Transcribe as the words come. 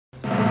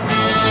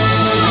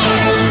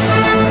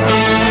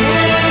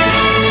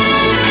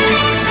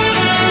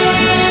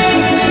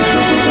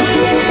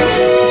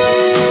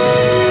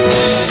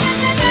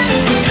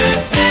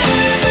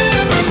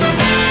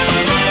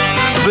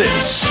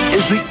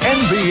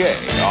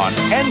NBA on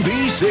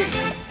NBC.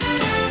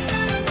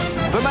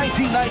 The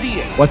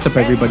 1998. What's up,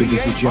 everybody?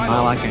 This is Jim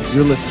Malak, and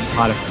you're listening to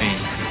Pod of Fame,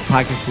 a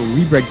podcast where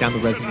we break down the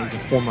resumes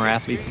of former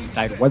athletes and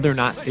decide whether or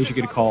not they should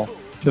get a call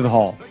to the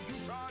Hall.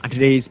 On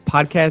today's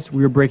podcast,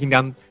 we are breaking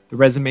down the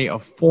resume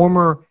of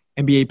former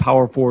NBA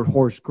power forward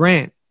Horace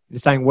Grant,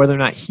 deciding whether or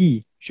not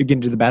he should get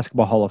into the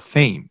Basketball Hall of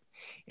Fame.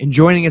 And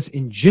joining us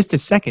in just a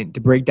second to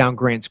break down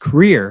Grant's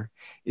career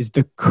is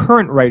the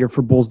current writer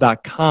for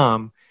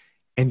Bulls.com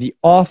and the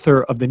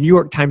author of the New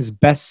York Times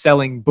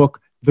best-selling book,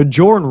 The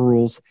Jordan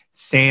Rules,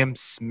 Sam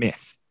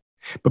Smith.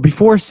 But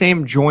before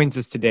Sam joins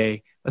us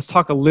today, let's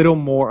talk a little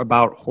more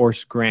about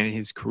Horace Grant and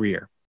his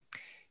career.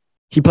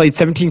 He played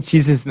 17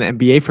 seasons in the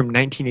NBA from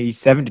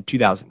 1987 to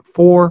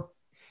 2004.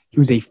 He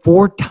was a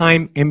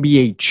four-time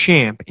NBA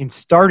champ and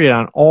started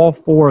on all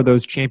four of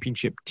those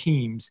championship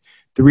teams,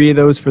 three of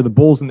those for the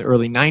Bulls in the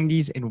early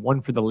 90s and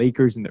one for the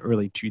Lakers in the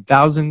early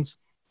 2000s.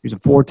 He was a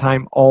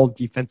four-time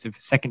all-defensive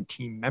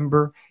second-team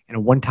member and a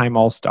one-time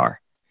All-Star.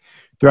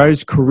 Throughout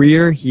his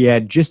career, he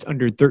had just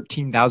under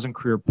 13,000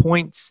 career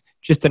points,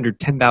 just under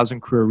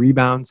 10,000 career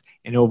rebounds,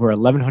 and over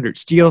 1,100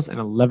 steals and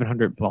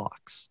 1,100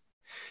 blocks.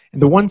 And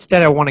the one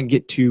stat I want to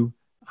get to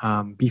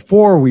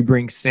before we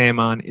bring Sam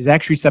on is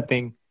actually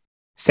something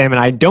Sam and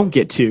I don't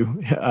get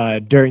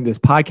to during this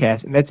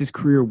podcast, and that's his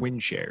career win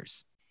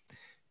shares.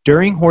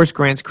 During Horace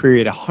Grant's career,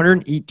 he had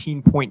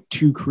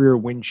 118.2 career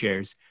win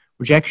shares,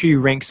 which actually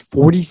ranks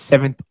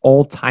 47th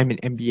all-time in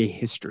NBA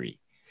history.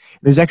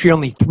 There's actually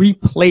only three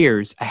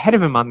players ahead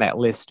of him on that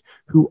list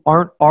who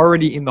aren't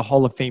already in the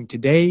Hall of Fame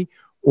today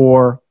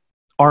or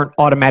aren't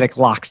automatic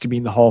locks to be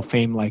in the Hall of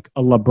Fame like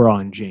a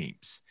LeBron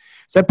James.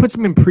 So that puts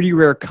him in pretty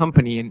rare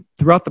company. And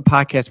throughout the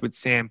podcast with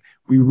Sam,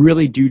 we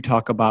really do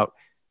talk about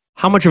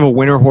how much of a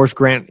winner Horace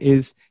Grant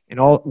is and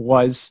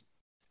also,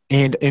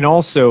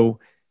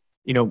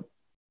 you know,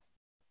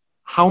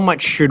 how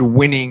much should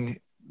winning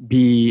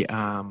be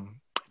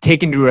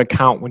taken into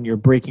account when you're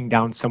breaking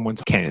down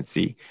someone's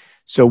candidacy.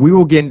 So we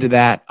will get into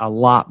that a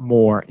lot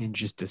more in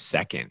just a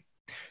second.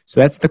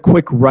 So that's the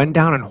quick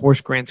rundown on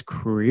Horace Grant's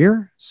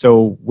career.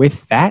 So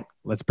with that,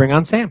 let's bring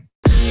on Sam.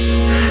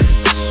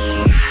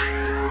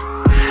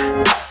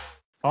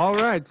 All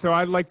right. So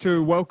I'd like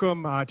to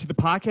welcome to the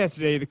podcast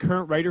today the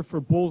current writer for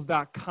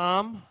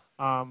Bulls.com,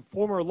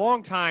 former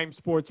longtime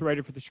sports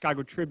writer for the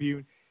Chicago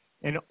Tribune,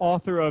 and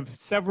author of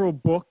several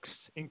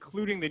books,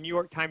 including the New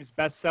York Times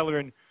bestseller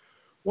and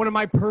one of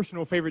my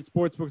personal favorite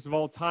sports books of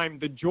all time,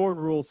 The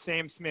Jordan Rules,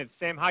 Sam Smith.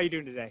 Sam, how are you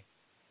doing today?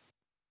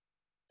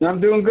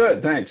 I'm doing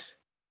good, thanks.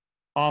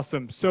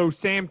 Awesome. So,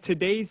 Sam,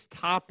 today's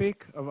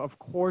topic, of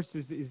course,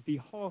 is the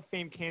Hall of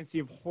Fame candidacy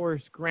of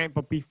Horace Grant.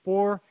 But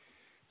before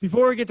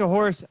we get to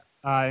Horace,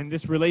 and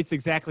this relates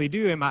exactly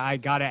to him, I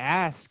got to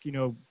ask,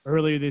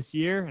 earlier this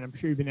year, and I'm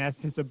sure you've been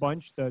asked this a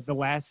bunch, the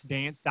Last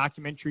Dance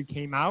documentary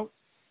came out.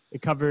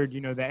 It covered, the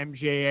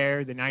MJ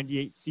era, the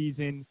 98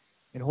 season,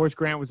 and Horace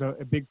Grant was a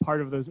big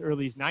part of those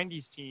early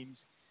 90s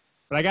teams.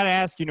 But I got to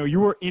ask, you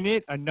were in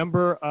it a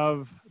number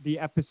of the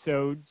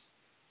episodes.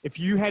 If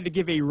you had to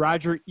give a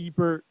Roger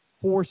Ebert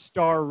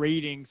 4-star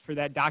ratings for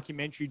that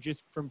documentary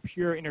just from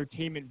pure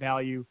entertainment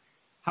value,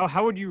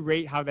 how would you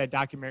rate how that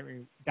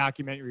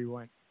documentary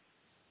went?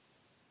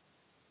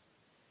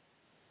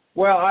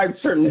 Well, I'd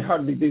certainly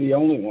hardly be the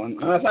only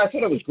one. I thought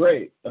it was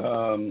great.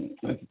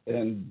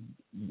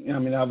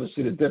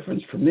 Obviously the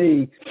difference for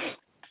me,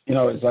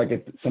 it's like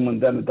if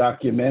someone done a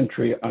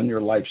documentary on your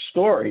life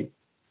story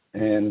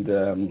and,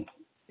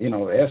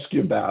 ask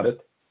you about it,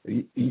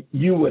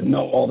 you would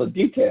know all the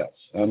details.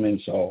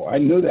 So I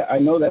know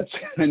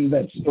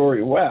that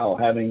story well,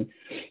 having,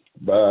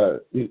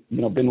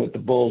 been with the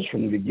Bulls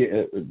from the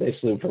beginning,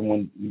 basically from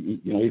when,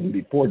 even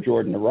before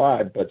Jordan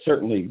arrived, but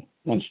certainly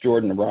once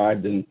Jordan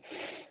arrived and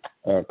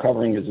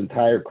covering his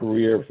entire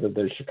career for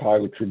the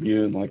Chicago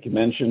Tribune, like you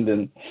mentioned,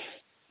 and,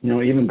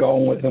 even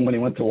going with him when he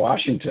went to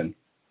Washington.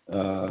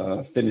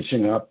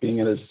 Finishing up, being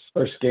in his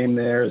first game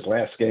there, his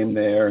last game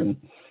there, and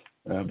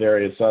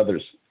various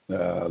others.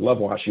 Love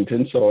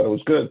Washington, so it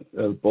was good.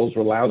 The Bulls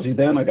were lousy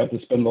then. I got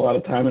to spend a lot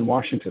of time in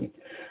Washington.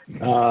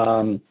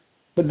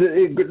 But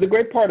the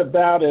great part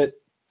about it,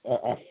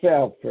 I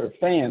felt, for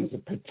fans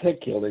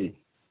particularly,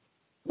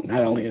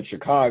 not only in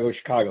Chicago,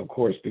 of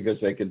course, because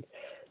they could,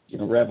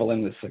 revel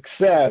in the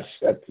success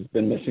that has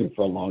been missing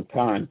for a long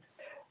time,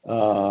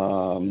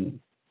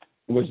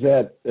 was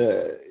that,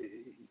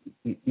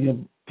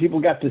 people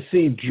got to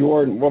see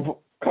Jordan.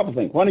 Well, a couple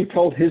things. One, he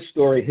told his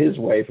story his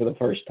way for the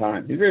first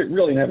time. He's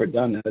really never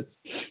done that.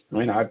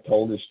 I've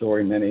told his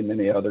story, many,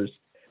 many others.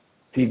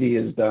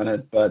 TV has done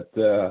it, but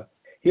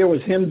here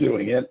was him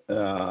doing it.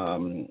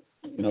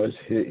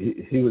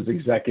 He was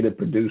executive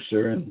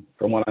producer, and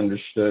from what I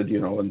understood,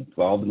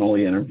 involved in all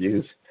the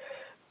interviews.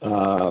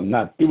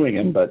 Not doing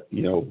them, but,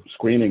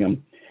 screening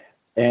them.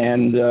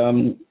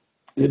 And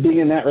being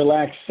in that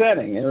relaxed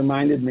setting, it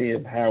reminded me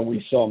of how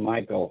we saw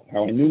Michael,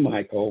 how I knew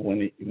Michael when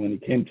he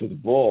came to the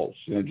Bulls.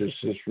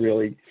 Just this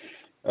really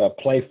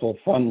playful,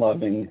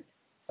 fun-loving,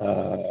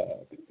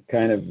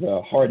 kind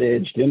of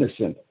hard-edged,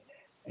 innocent.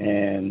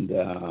 And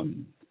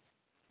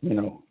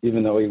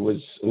even though he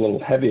was a little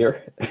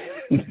heavier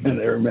than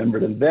I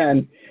remembered him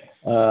then,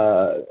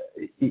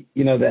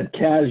 that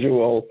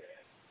casual,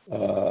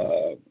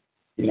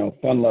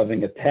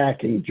 fun-loving,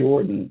 attacking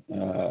Jordan,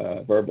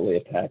 verbally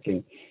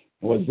attacking,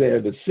 was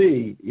there to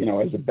see,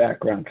 as a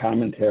background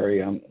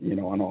commentary on,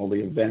 on all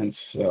the events,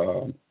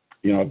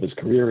 of his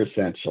career,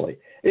 essentially.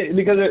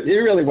 Because it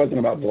really wasn't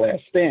about The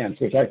Last Dance,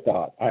 which I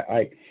thought.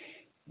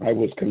 I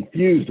was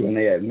confused when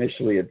they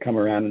initially had come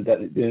around and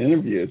done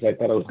interviews. I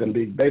thought it was going to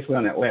be basically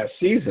on that last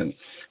season.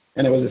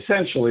 And it was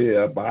essentially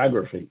a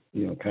biography,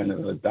 kind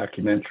of a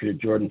documentary of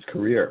Jordan's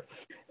career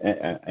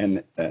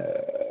and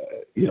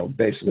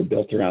basically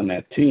built around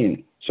that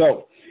team.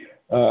 So,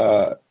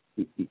 I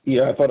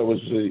thought it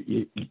was,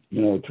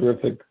 a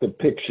terrific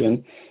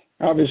depiction.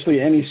 Obviously,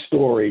 any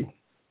story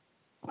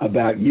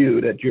about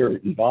you that you're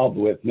involved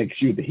with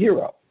makes you the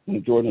hero.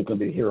 And Jordan was going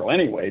to be a hero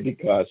anyway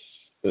because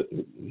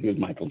he was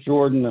Michael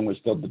Jordan, and we're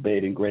still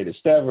debating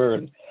greatest ever.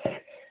 And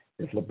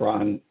if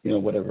LeBron,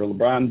 whatever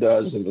LeBron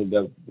does,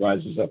 and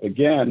rises up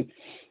again.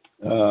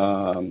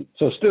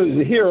 So still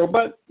he's a hero,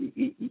 but,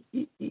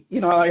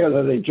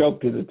 they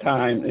joked at the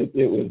time,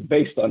 it was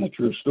based on a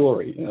true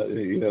story.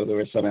 There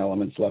were some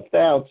elements left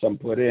out, some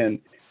put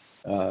in.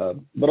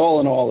 But all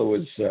in all, it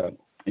was,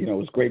 it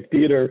was great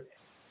theater.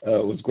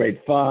 It was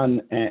great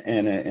fun,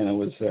 and it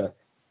was, a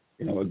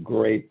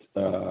great,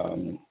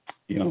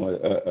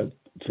 a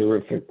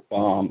terrific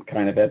bomb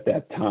kind of at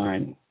that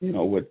time,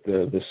 with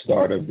the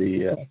start of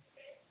the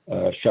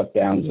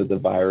shutdowns of the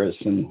virus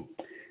and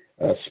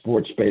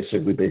sports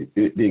basically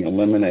being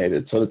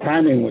eliminated. So the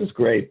timing was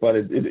great, but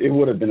it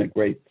would have been a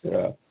great,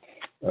 a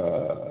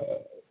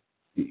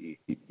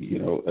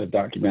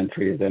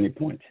documentary at any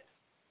point.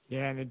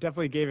 Yeah, and it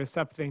definitely gave us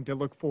something to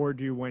look forward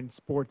to when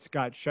sports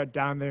got shut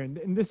down there.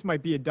 And this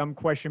might be a dumb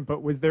question,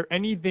 but was there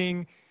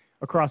anything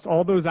across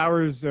all those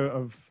hours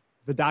of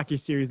the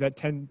docuseries, that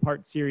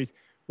 10-part series,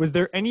 was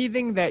there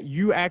anything that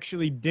you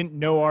actually didn't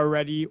know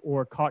already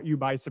or caught you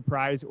by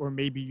surprise, or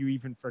maybe you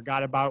even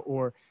forgot about,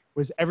 or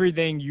was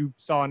everything you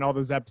saw in all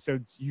those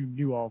episodes, you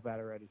knew all of that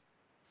already?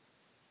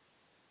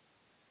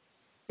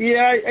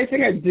 Yeah, I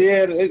think I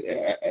did.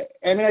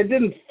 I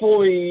didn't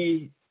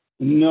fully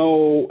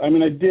know. I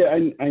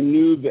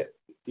knew that,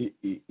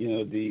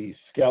 the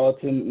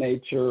skeleton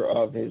nature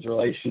of his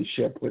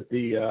relationship with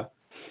the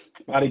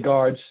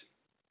bodyguards,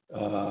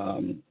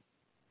 because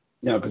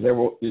they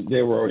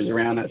were always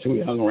around. That's who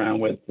he hung around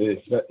with.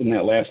 In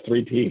that last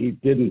three-peat, he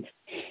didn't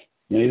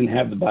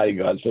have the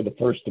bodyguards for the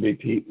first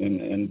three-peat,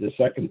 and the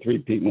second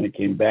three-peat when he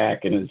came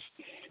back and his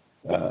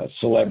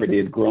celebrity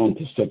had grown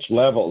to such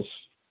levels.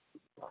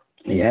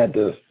 He had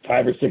the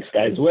 5 or 6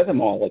 guys with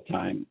him all the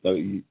time. So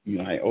I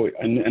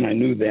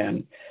knew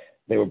then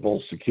they were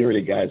both security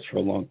guys for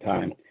a long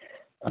time.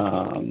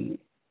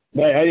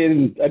 But I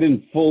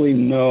didn't fully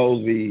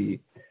know the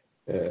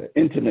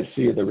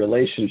intimacy of the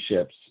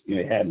relationships he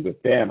had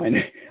with them. I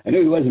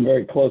knew he wasn't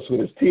very close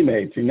with his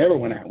teammates. He never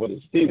went out with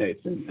his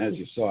teammates, and as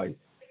you saw,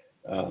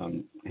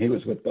 he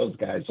was with those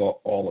guys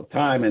all the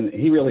time, and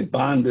he really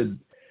bonded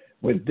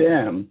with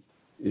them.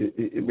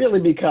 Really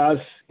because,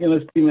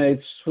 his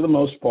teammates, for the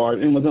most part,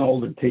 and with an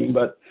older team,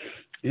 but,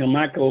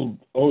 Michael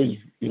always,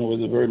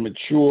 was a very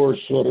mature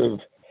sort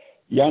of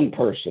young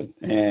person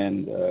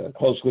and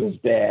close with his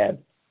dad,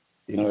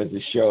 as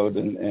he showed,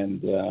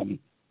 and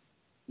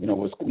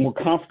was more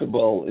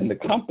comfortable in the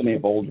company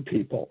of older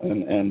people.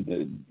 And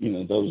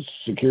those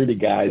security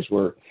guys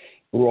were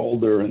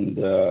older and,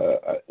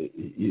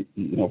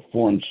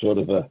 formed sort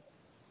of a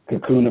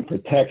cocoon of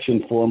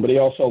protection for him. But he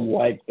also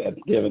liked that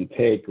give and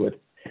take with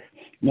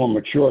more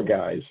mature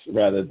guys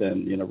rather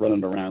than,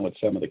 running around with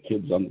some of the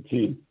kids on the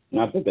team.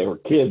 Not that they were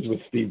kids with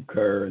Steve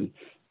Kerr and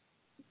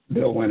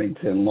Bill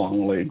Wennington,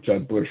 Longley,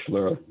 Judd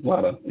Bushler, a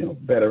lot of,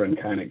 veteran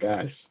kind of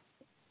guys.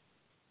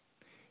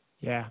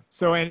 Yeah.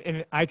 So,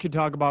 and I could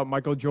talk about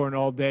Michael Jordan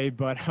all day,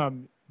 but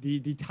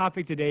the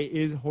topic today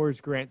is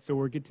Horace Grant. So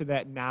we'll get to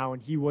that now.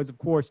 And he was, of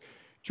course,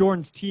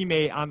 Jordan's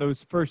teammate on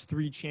those first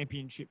 3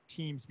 championship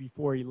teams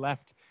before he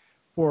left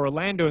for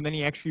Orlando, and then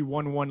he actually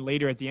won one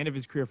later at the end of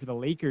his career for the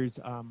Lakers,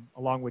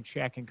 along with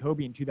Shaq and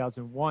Kobe in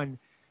 2001.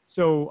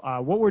 So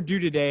what we'll do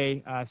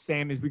today,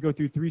 Sam, is we go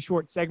through 3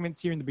 short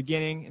segments here in the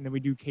beginning, and then we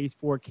do case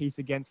for, case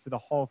against for the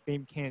Hall of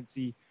Fame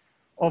candidacy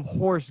of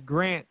Horace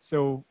Grant.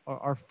 So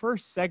our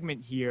first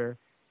segment here,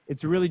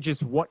 it's really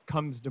just what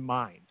comes to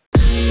mind.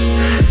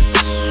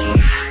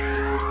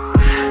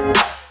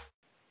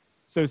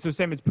 So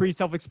Sam, it's pretty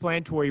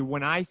self-explanatory.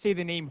 When I say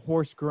the name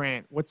Horace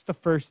Grant, what's the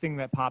first thing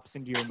that pops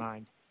into your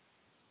mind?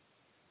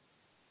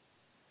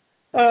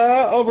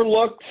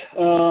 Overlooked,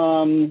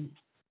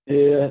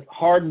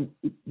 hard,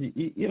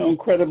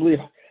 incredibly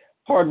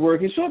hard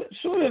work. He sort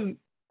of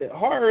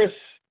Horace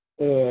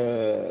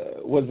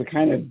was the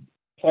kind of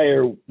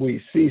player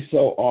we see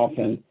so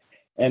often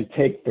and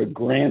take for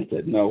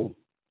granted. No,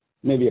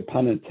 maybe a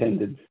pun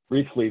intended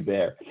briefly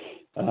there.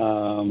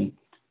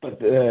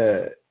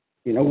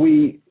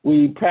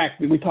 We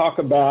practice, we talk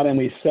about and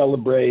we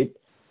celebrate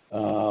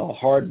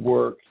hard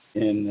work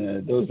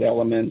in those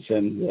elements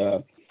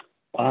and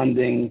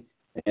bonding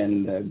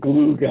and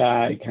glue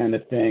guy kind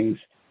of things.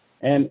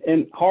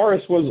 And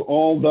Horace was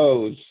all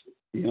those,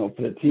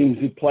 for the teams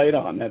he played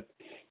on. That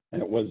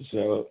was,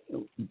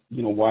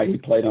 why he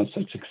played on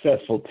such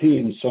successful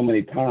teams so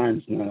many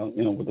times.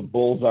 With the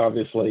Bulls,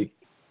 obviously,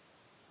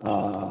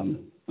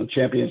 a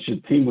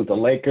championship team with the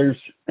Lakers,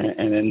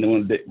 and then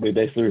when we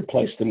basically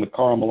replaced him with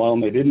Karl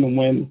Malone, they didn't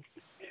win,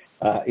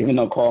 even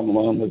though Karl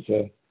Malone was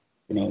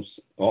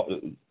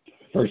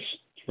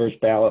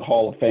first ballot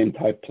Hall of Fame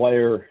type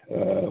player,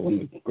 one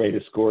of the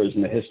greatest scorers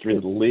in the history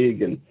of the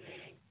league, and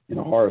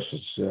Horace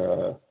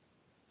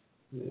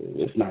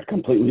is not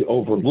completely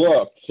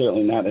overlooked,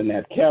 certainly not in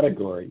that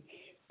category,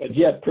 but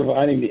yet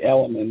providing the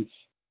elements,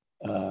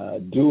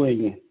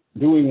 doing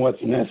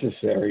what's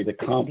necessary to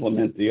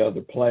complement the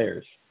other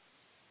players.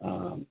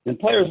 And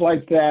players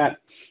like that,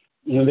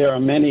 there are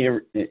many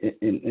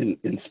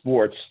in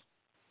sports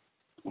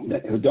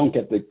who don't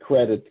get the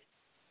credit,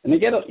 and they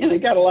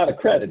got a lot of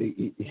credit.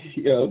 He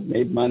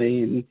made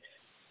money and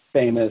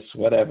famous,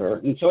 whatever,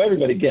 and so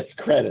everybody gets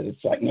credit.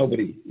 It's like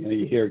nobody,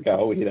 you hear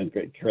go, he doesn't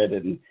get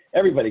credit, and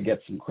everybody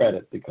gets some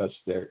credit because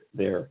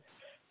they're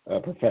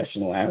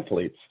professional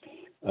athletes.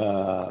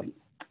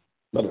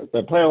 But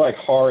a player like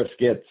Horace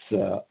gets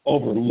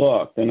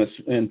overlooked,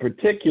 and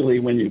particularly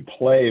when you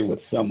play with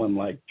someone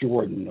like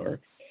Jordan or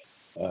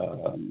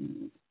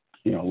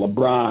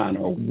LeBron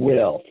or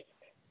Wilt.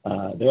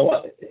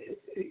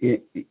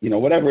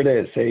 Whatever it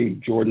is, say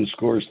Jordan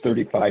scores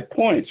 35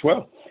 points.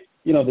 Well,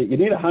 you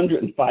need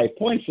 105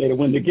 points to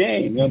win the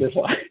game. There's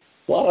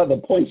a lot of the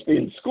points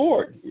being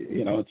scored.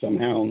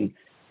 Somehow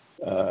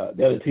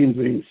the other team's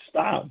being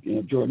stopped.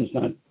 Jordan's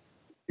not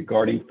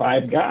guarding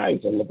five guys,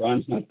 or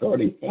LeBron's not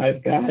guarding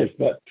five guys.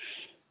 But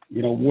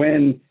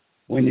when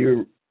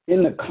you're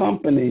in the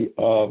company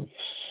of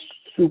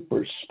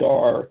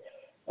superstar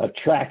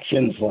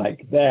attractions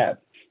like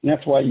that, and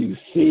that's why you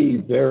see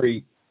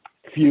very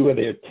few of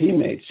their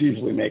teammates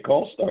usually make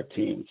all-star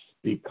teams,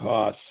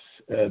 because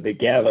they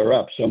gather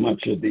up so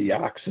much of the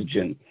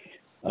oxygen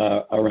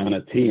around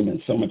a team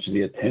and so much of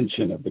the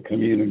attention of the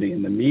community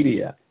and the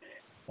media,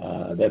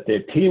 that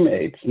their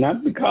teammates,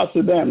 not because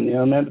of them,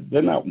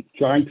 they're not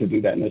trying to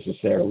do that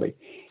necessarily,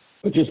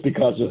 but just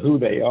because of who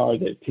they are,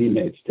 their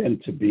teammates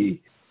tend to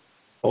be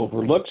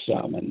overlooked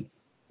some. And,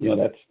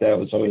 that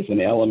was always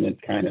an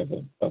element kind of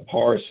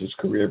Horace's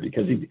career,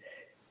 because he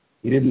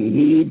didn't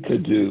need to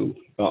do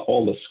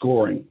all the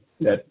scoring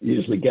that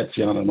usually gets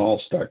you on an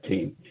all-star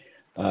team.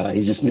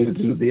 He just needed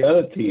to do the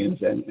other teams,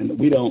 and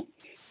we don't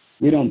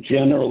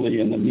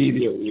generally in the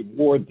media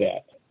reward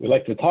that. We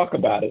like to talk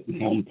about it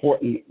and how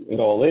important it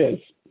all is,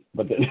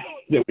 but then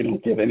we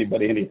don't give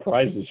anybody any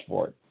prizes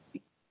for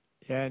it.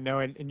 Yeah, no,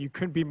 and you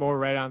couldn't be more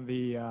right on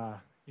the,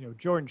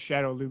 Jordan's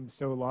shadow looms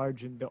so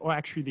large. And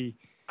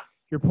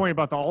your point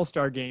about the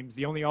All-Star games,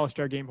 the only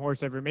All-Star game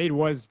Horace ever made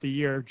was the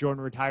year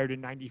Jordan retired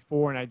in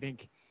 '94. And I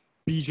think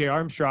B.J.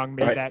 Armstrong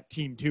made that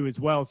team too as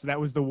well. So that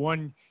was the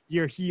one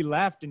year he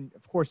left. And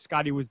of course,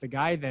 Scottie was the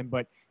guy then,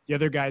 but the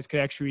other guys could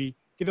actually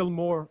get a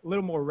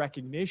little more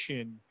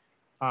recognition.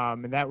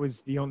 And that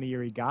was the only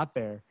year he got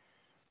there.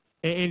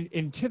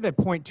 And to the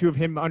point too of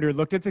him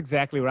underlooked, that's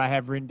exactly what I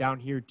have written down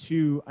here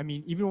too. I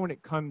mean, even when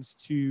it comes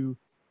to,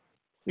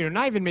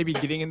 not even maybe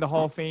getting in the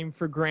Hall of Fame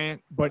for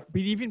Grant, but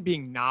even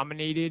being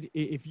nominated.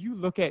 If you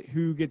look at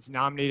who gets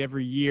nominated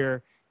every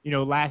year,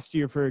 last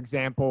year, for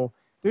example,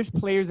 there's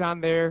players on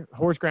there.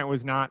 Horace Grant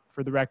was not,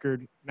 for the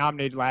record,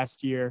 nominated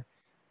last year.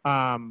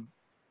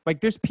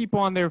 There's people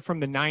on there from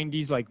the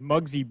 90s, like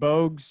Muggsy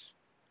Bogues,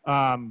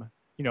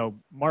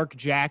 Mark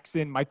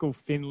Jackson, Michael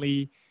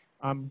Finley,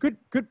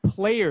 good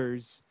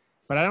players,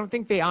 but I don't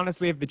think they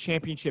honestly have the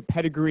championship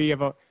pedigree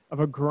of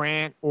a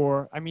Grant,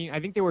 or, I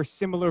think they were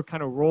similar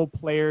kind of role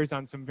players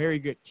on some very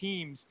good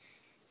teams.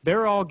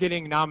 They're all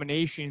getting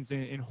nominations,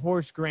 and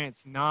Horace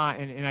Grant's not.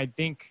 And I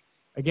think,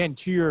 again,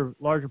 to your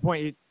larger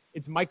point,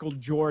 it's Michael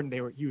Jordan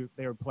they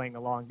were playing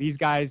along. These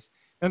guys,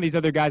 none of these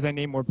other guys I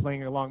named were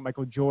playing along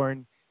Michael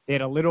Jordan. They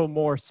had a little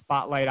more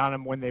spotlight on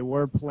them when they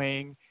were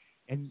playing,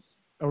 and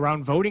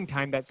around voting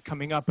time that's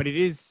coming up. But it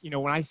is,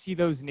 when I see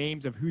those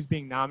names of who's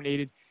being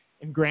nominated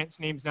and Grant's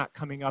name's not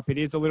coming up, it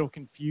is a little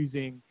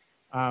confusing.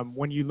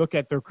 When you look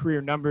at their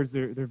career numbers,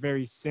 they're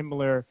very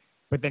similar,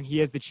 but then he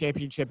has the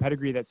championship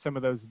pedigree that some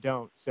of those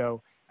don't.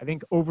 So I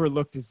think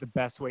overlooked is the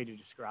best way to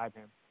describe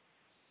him.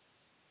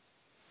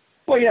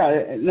 Well,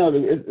 yeah, no,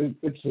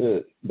 it's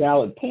a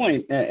valid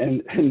point.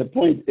 And the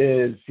point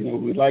is,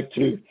 we'd like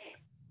to,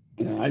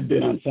 I've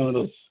been on some of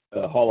those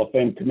Hall of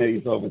Fame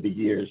committees over the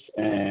years,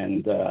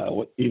 and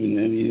even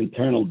in the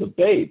internal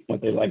debate,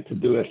 what they like to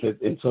do is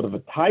it's sort of a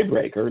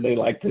tiebreaker. They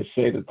like to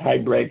say the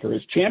tiebreaker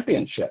is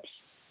championships.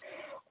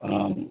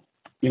 And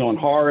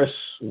Horace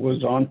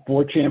was on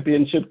 4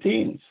 championship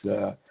teams,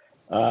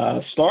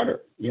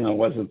 starter.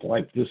 Wasn't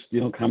like just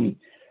come.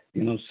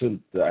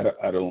 Since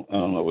I don't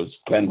know, it was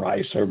Glenn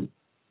Rice or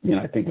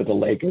I think with the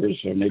Lakers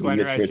or maybe Glenn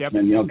Mitch Rice,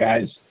 Richmond. yep.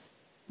 Guys,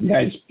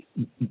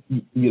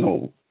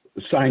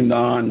 signed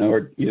on,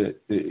 or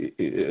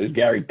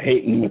Gary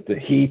Payton with the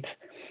Heat,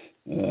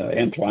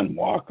 Antoine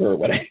Walker, or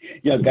whatever,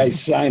 guys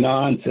sign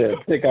on to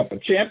pick up a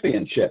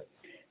championship.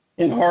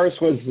 And Horace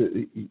was,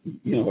 a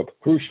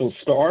crucial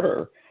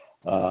starter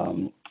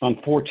on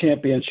 4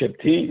 championship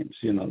teams,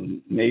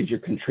 major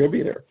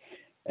contributor.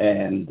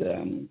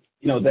 And,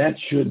 that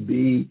should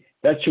be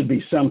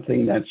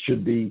something that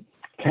should be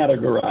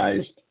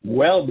categorized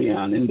well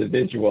beyond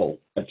individual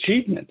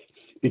achievement,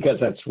 because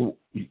that's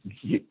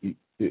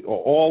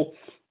all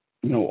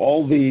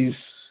these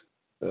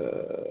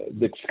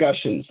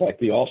discussions like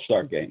the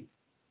All-Star game,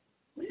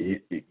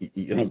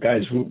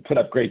 guys who put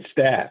up great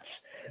stats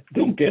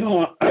don't get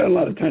on a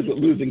lot of times with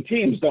losing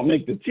teams, don't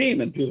make the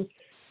team, and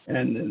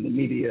the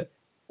media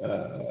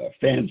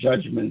fan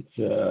judgment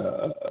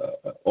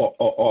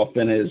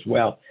often as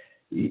well.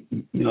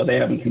 They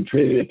haven't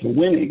contributed to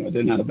winning, or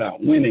they're not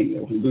about winning.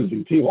 They're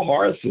losing team. Well,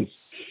 Horace is,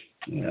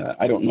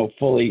 I don't know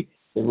fully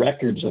the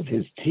records of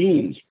his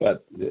teams,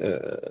 but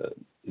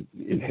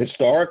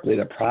historically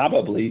they're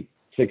probably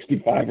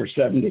 65 or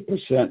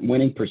 70%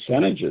 winning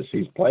percentages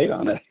he's played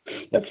on it.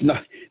 That's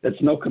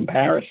no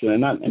comparison,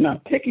 and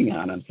not picking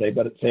on him,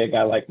 but say a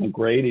guy like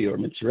McGrady or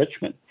Mitch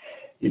Richmond,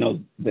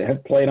 they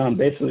have played on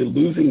basically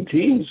losing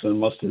teams for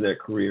most of their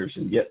careers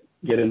and get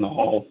in the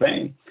Hall of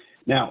Fame.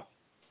 Now,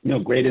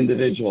 great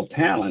individual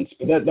talents,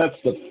 but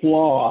that's the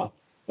flaw,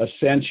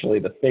 essentially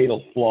the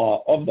fatal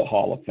flaw of the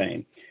Hall of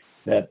Fame,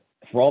 that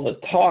for all the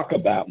talk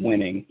about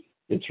winning,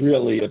 it's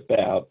really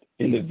about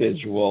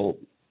individual,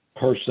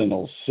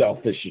 personal,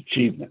 selfish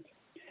achievement.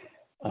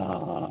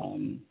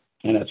 And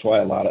that's why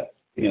a lot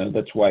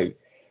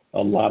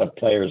of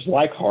players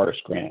like Horace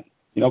Grant,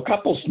 a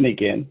couple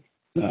sneak in,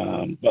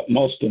 but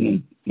most of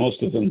them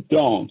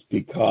don't,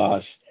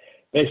 because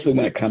basically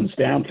when it comes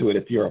down to it,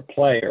 if you're a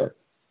player,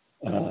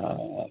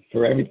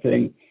 for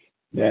everything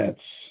that's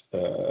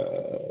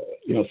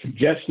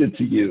suggested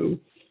to you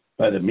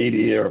by the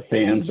media or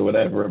fans or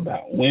whatever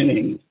about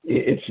winning,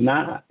 it's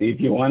not.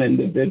 If you want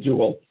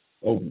individual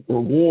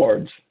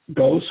rewards,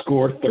 go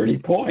score 30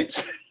 points.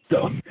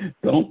 Don't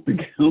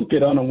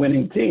get on a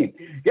winning team.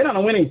 Get on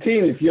a winning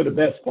team if you're the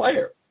best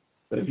player,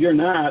 but if you're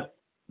not,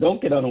 don't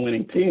get on a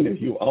winning team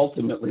if you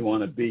ultimately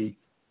want to be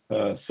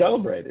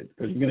celebrated,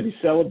 because you're going to be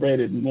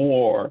celebrated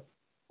more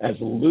as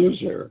a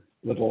loser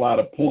with a lot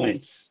of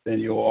points than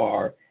you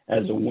are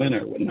as a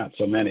winner with not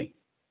so many.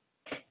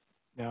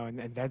 No,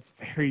 and that's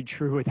very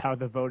true with how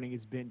the voting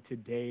has been to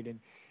date.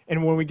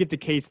 And when we get to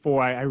case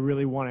 4, I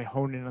really want to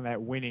hone in on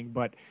that winning.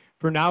 But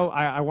for now,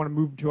 I want to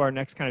move to our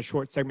next kind of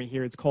short segment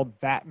here. It's called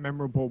That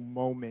Memorable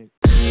Moment.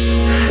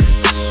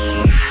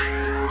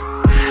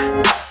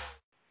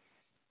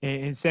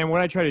 And Sam,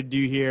 what I try to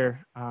do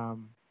here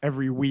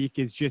every week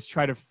is just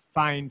try to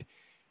find,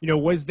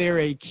 was there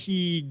a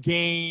key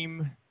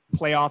game,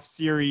 playoff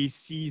series,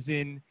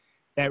 season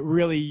that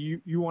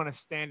really you want to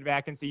stand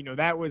back and say,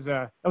 that was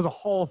a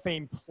Hall of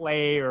Fame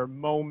play or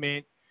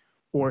moment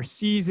or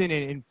season.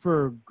 And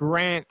for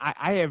Grant,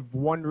 I have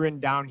one written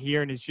down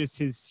here, and it's just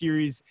his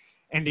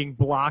series-ending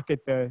block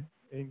in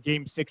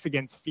Game 6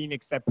 against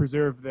Phoenix that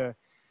preserved the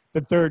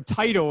third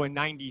title in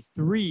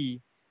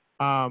 '93.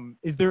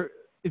 Is there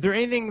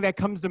anything that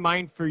comes to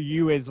mind for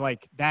you as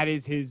like that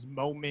is his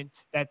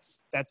moment?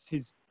 That's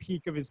his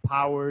peak of his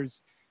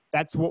powers.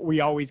 That's what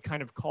we always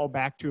kind of call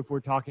back to if we're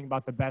talking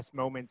about the best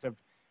moments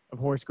of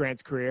Horace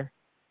Grant's career.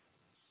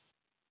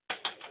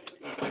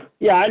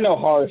 Yeah, I know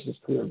Horace's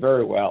career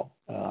very well.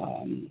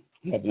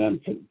 I've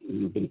been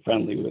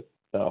friendly with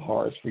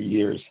Horace for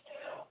years.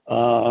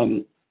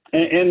 And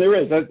there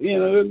is,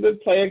 the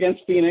play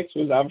against Phoenix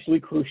was obviously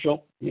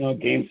crucial,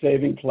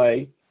 game-saving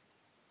play.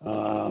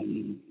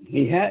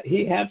 He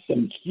had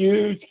some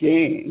huge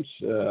games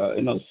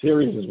in those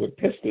series with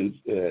Pistons.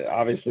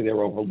 Obviously, they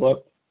were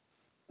overlooked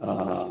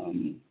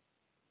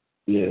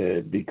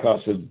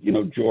because of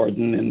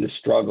Jordan and the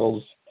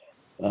struggles,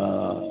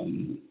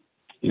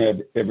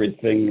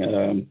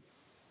 everything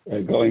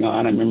going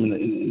on. I remember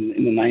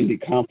in the '90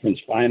 conference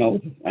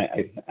finals,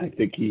 I think I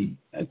think he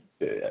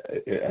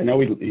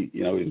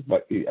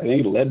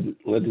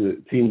led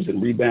the teams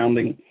in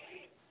rebounding.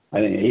 I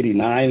think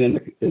 89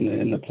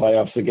 in the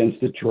playoffs against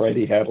Detroit,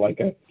 he had like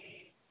a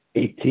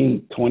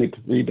 18-20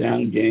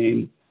 rebound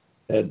game,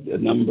 had a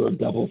number of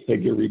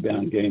double-figure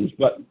rebound games.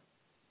 But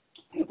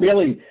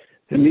really,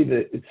 to me,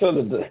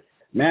 the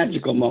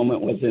magical moment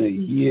was in a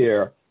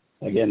year.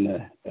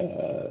 Again,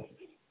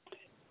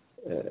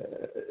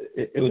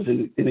 it was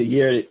in a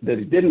year that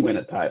he didn't win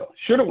a title.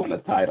 Should have won a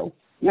title.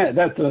 Yeah,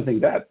 that's the thing.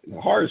 That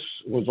Horace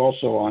was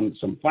also on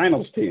some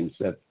finals teams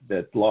that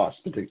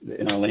lost, particularly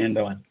in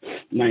Orlando in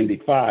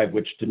 '95,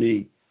 which to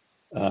me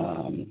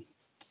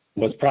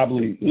was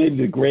probably maybe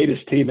the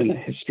greatest team in the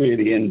history of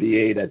the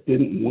NBA that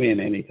didn't win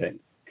anything.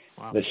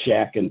 Wow. The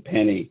Shaq and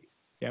Penny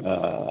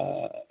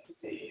the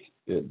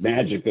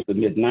magic of the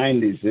mid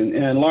 '90s, and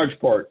in large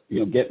part,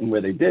 getting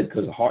where they did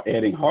because of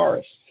adding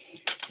Horace.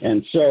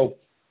 And so,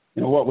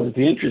 what was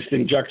the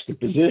interesting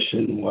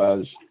juxtaposition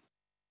was.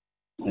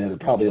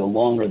 Probably a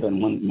longer than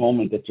one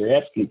moment that you're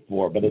asking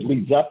for, but it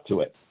leads up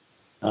to it.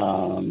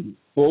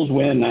 Bulls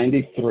win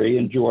 '93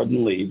 and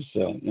Jordan leaves.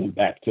 So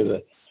back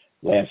to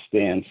Last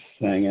Dance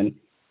thing,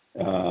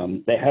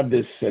 and they have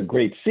this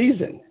great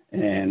season,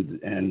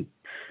 and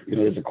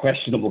there's a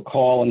questionable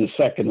call in the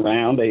second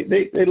round.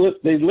 They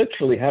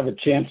literally have a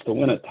chance to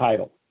win a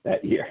title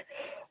that year.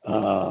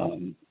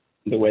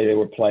 The way they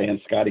were playing,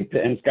 Scotty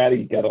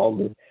got all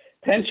the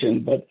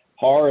attention, but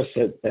Horace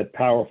at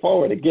power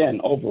forward,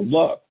 again,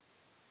 overlooked.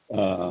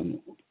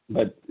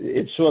 But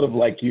it's sort of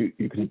like you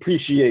can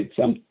appreciate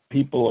some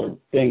people or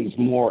things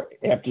more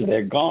after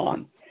they're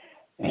gone.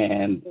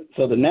 And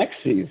so the next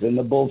season,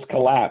 the Bulls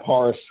collapsed.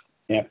 Horace,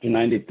 after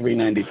 93,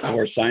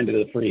 94, signed as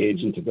a free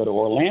agent to go to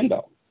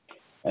Orlando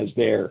as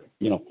their,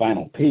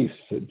 final piece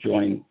to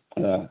join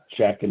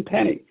Shaq and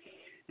Penny.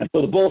 And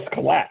so the Bulls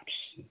collapsed.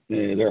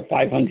 They're a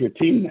 500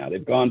 team now.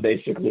 They've gone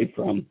basically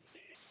from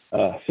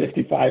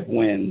 55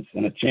 wins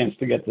and a chance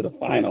to get to the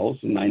finals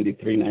in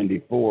 93,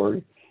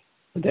 94.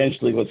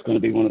 Potentially what's going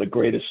to be one of the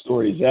greatest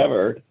stories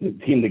ever, the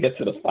team to get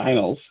to the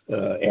finals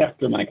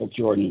after Michael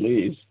Jordan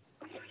leaves.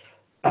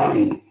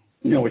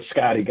 Which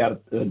Scotty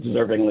got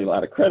deservingly a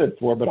lot of credit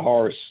for, but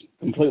Horace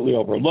completely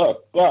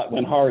overlooked. But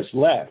when Horace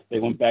left, they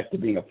went back to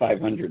being a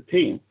 500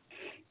 team.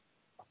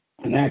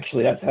 And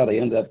actually, that's how they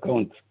ended up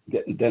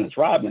getting Dennis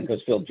Rodman,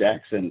 because Phil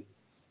Jackson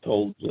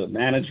told the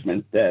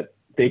management that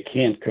they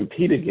can't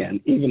compete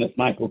again, even if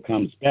Michael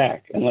comes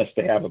back, unless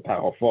they have a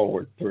power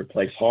forward to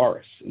replace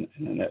Horace.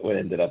 And that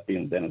ended up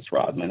being Dennis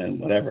Rodman and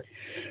whatever.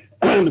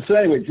 So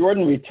anyway,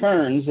 Jordan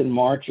returns in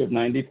March of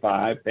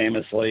 95.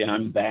 Famously,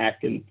 I'm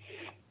back, and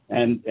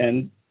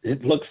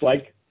it looks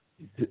like,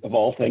 of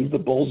all things, the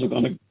Bulls are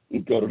going to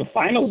go to the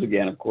finals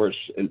again. Of course,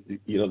 and,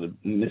 the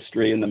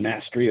mystery and the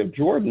mastery of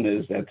Jordan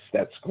is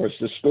that's of course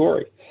the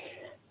story.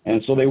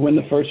 And so they win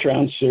the first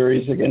round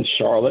series against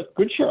Charlotte,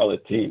 good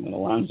Charlotte team, and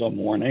Alonzo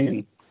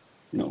Mourning,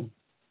 and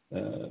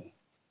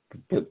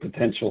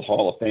potential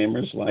Hall of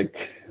Famers like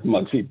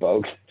Muggsy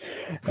Bogues.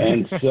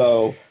 And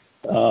so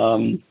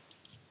in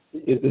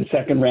the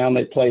second round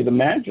they play the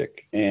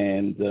Magic,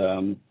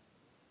 and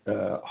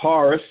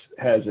Horace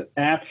has an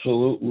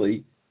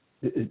absolutely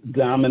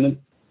dominant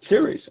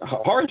series.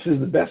 Horace is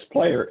the best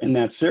player in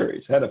that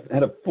series. Had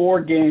a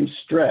 4-game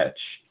stretch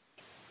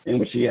in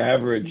which he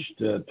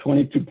averaged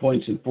 22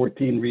 points and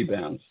 14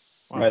 rebounds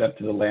right up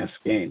to the last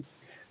game,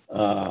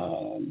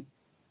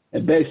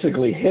 and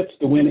basically hits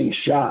the winning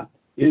shot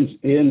in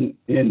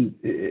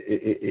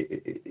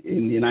the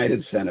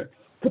United Center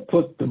to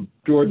put the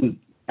Jordan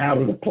out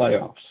of the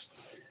playoffs,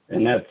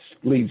 and that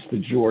leads to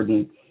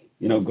Jordan,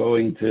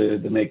 going to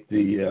make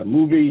the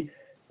movie,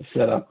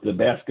 set up the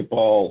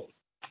basketball,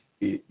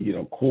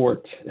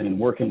 court, and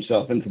work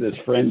himself into this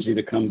frenzy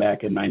to come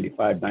back in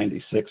 95,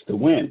 96 to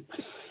win.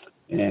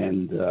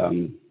 And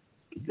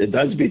it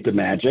does beat the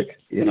Magic,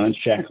 and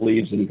Shaq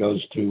leaves and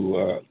goes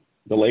to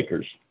the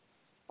Lakers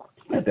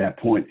at that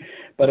point.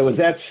 But it was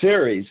that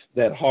series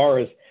that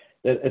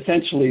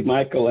essentially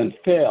Michael and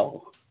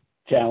Phil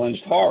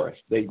challenged Horace.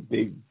 I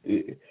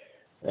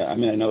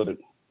know that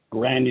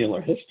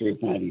granular history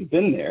has not even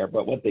been there,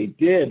 but what they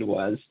did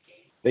was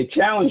they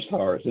challenged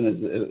Horace,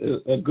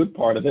 and a good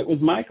part of it was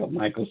Michael.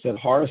 Michael said,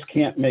 Horace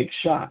can't make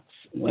shots.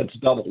 Let's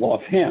double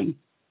off him.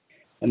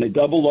 And they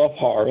doubled off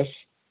Horace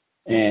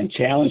and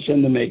challenged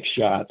him to make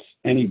shots,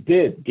 and he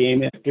did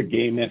game after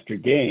game after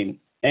game,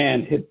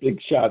 and hit big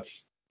shots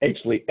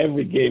actually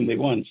every game they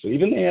won. So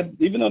even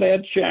though they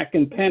had Shaq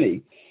and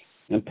Penny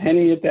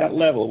at that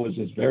level was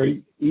his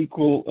very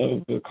equal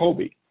of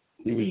Kobe.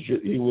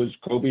 He was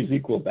Kobe's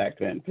equal back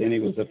then. Penny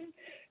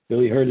till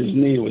he hurt his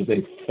knee, was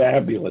a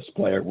fabulous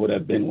player, would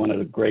have been one of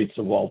the greats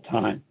of all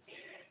time,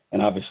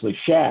 and obviously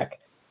Shaq.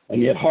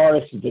 And yet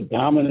Horace is a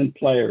dominant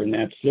player in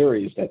that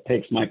series that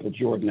takes Michael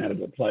Jordan out of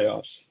the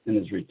playoffs in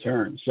his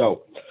return.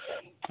 So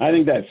I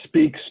think that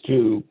speaks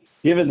to,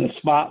 given the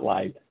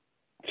spotlight,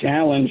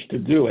 challenge to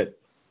do it,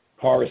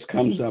 Horace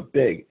comes up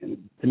big.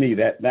 And to me,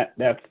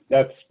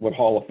 that's what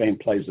Hall of Fame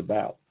plays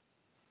about.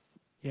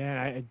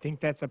 Yeah, I think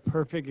that's a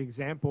perfect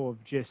example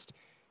of just,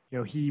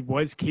 he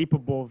was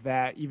capable of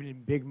that even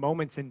in big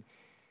moments. And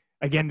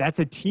again, that's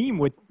a team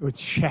with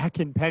Shaq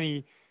and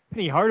Penny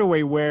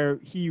Hardaway, where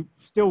he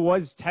still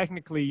was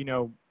technically,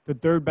 the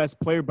third best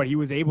player, but he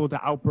was able to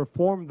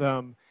outperform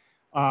them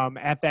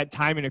at that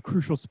time in a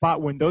crucial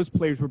spot when those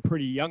players were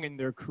pretty young in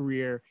their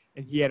career,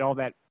 and he had all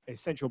that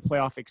essential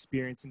playoff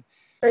experience. And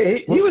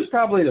he was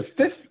probably the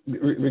fifth,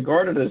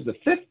 regarded as the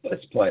fifth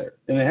best player,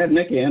 and they had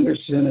Nick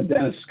Anderson and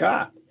Dennis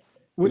Scott,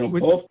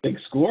 both big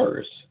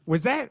scorers.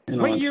 Was that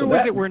what year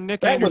was it where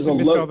Nick Anderson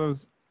missed all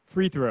those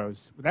free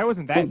throws? That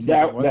wasn't that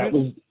season, was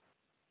it?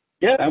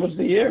 Yeah, that was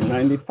the year,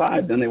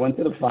 95. Then they went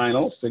to the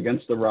finals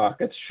against the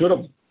Rockets. Should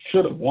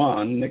have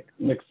won. Nick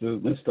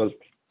missed those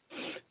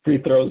free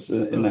throws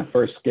in that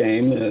first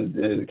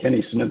game.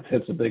 Kenny Smith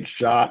hits a big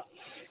shot,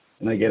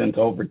 and they get into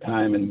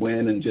overtime and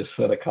win, and just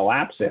sort of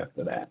collapse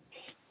after that.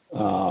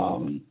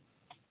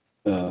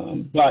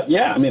 But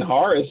yeah,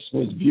 Horace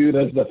was viewed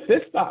as the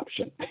fifth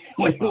option.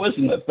 He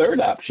wasn't the third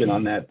option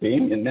on that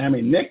team. And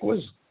Nick was,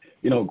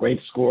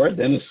 great scorer.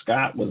 Dennis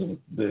Scott was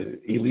the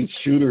elite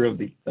shooter of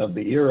the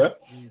era.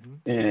 Mm-hmm.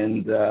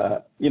 And,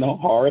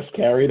 Horace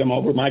carried him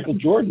over Michael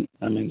Jordan.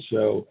 I mean,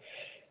 so,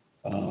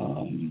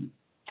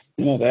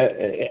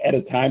 that at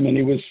a time when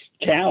he was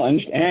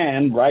challenged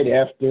and right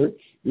after,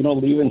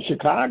 leaving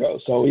Chicago.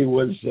 So he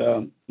was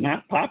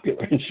not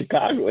popular in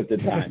Chicago at the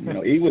time.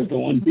 He was the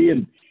one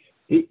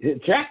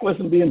Jack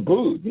wasn't being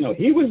booed.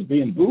 He was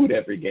being booed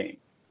every game.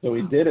 So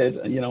he did it,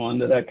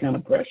 under that kind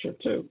of pressure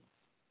too.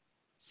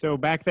 So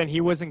back then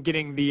he wasn't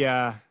getting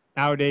the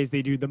nowadays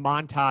they do the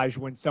montage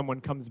when someone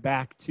comes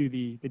back to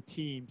the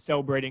team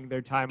celebrating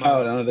their time.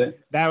 Oh, no,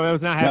 that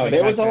was not happening. No,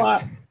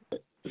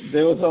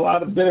 there was a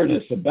lot of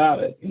bitterness about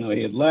it.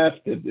 He had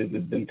left. It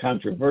had been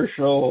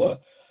controversial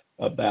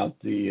about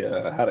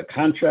how the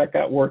contract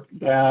got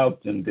worked out,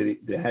 and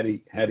had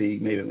he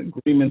made an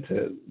agreement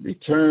to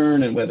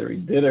return, and whether he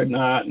did or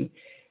not, and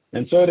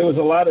so there was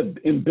a lot of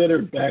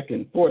embittered back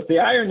and forth. The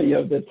irony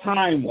of the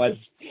time was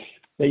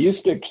they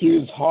used to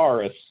accuse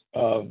Horace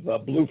of a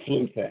blue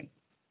flu thing.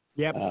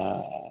 Yep.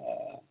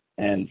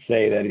 And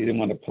say that he didn't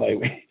want to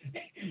play.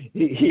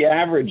 He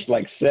averaged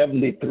like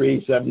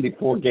 73,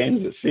 74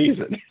 games a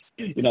season.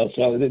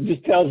 So it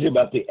just tells you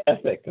about the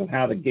ethic of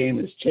how the game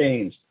has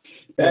changed.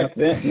 Back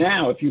then,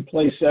 now, if you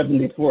play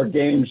 74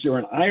 games, you're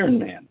an Iron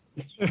Man.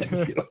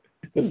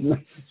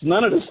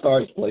 None of the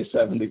stars play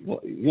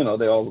 74.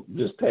 They all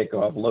just take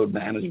off load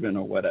management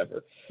or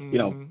whatever.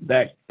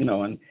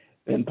 Mm-hmm.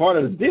 And part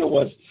of the deal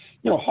was,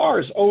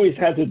 Horace always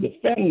had to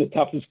defend the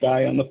toughest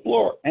guy on the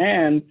floor.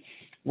 And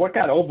what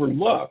got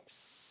overlooked,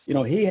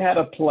 he had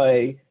to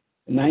play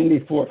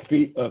 94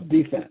 feet of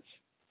defense,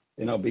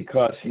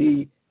 because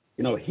he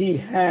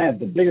had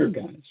the bigger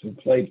guys who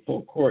played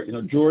full court.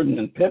 Jordan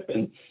and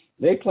Pippen,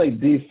 they played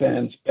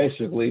defense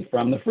basically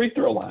from the free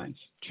throw lines.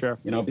 Sure.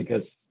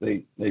 Because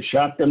they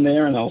shot them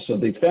there and also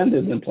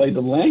defended and played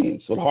the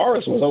lanes. So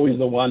Horace was always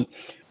the one.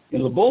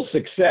 The Bulls'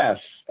 success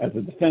as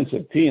a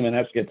defensive team, and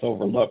that gets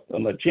overlooked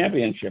on the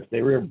championship,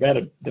 they were a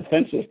better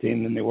defensive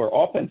team than they were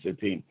offensive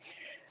team.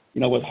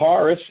 With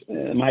Horace,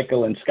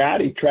 Michael and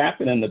Scotty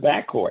trapping in the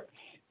backcourt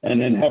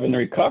and then having to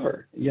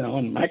recover,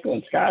 and Michael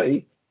and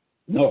Scotty,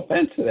 no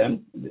offense to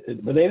them,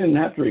 but they didn't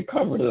have to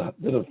recover to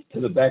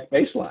the back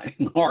baseline.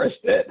 Horace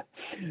did.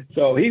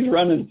 So he's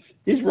running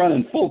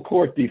full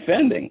court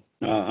defending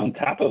on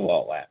top of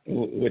all that,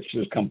 which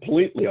is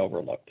completely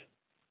overlooked.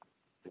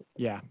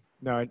 Yeah,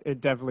 no,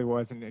 it definitely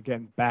was. And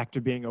again, back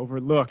to being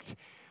overlooked.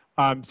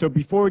 So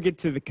before we get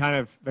to the kind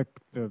of the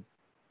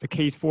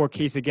case for,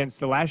 case against,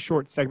 the last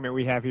short segment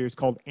we have here is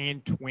called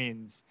And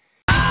Twins.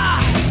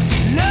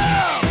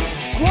 Love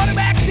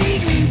quarterbacks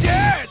eating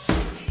dirt,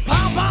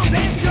 pom-poms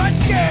and short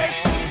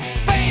skirts,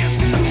 fans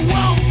who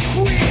won't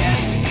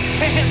quit,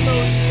 and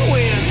those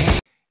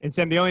twins. And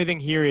Sam, the only thing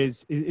here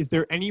is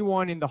there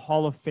anyone in the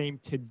Hall of Fame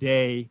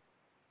today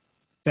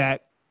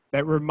that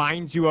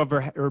reminds you of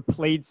or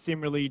played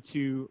similarly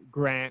to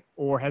Grant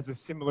or has a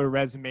similar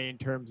resume in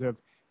terms of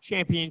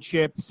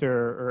championships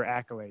or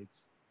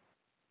accolades?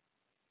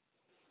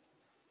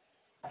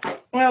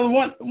 Well,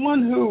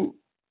 one who,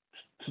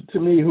 to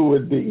me, who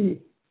would be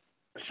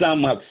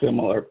somewhat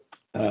similar,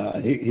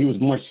 he was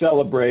more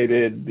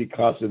celebrated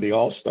because of the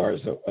All-Stars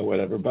or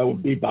whatever, but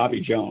would be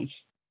Bobby Jones.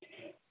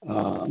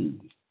 Who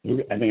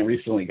I think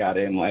recently got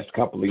in the last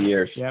couple of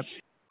years. Yep.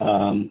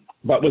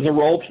 But was a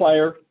role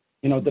player,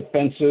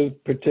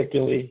 defensive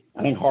particularly.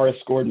 I think Horace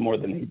scored more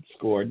than he'd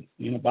scored.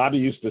 Bobby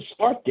used to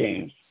start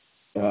games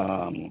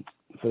for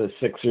the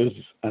Sixers,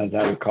 as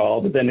I recall,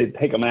 but then they'd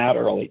take him out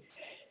early.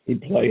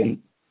 He'd play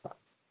in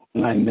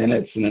 9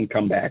 minutes and then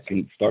come back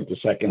and start the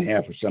second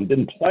half or something.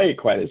 Didn't play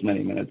quite as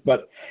many minutes,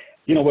 but,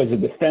 was a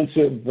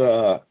defensive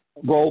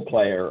role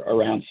player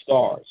around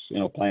stars,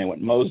 playing with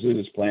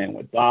Moses, playing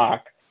with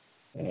Doc,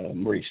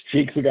 Maurice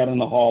Cheeks, who got in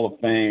the Hall of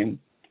Fame.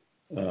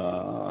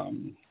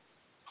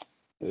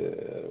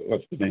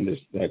 What's his name?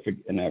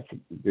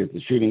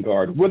 The shooting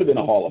guard would have been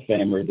a Hall of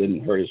Famer.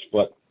 Didn't hurt his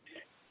foot.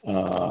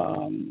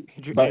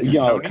 But,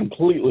 a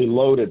completely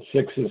loaded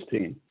Sixers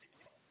team.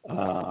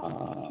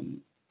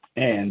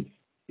 And,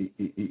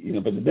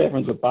 but the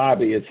difference with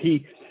Bobby is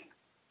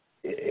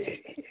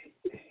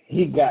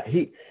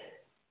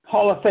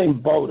Hall of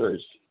Fame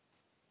voters.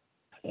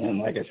 And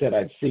like I said,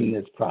 I've seen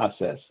this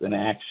process in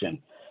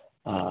action.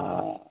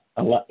 A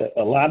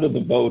lot of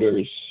the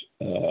voters,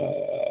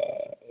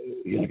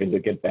 because they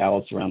get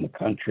ballots around the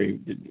country,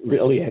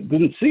 really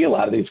didn't see a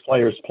lot of these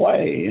players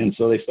play. And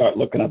so they start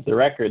looking up the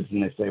records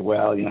and they say,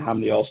 well, how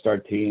many all-star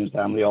teams,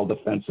 how many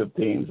all-defensive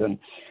teams. And,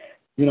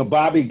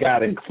 Bobby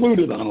got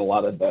included on a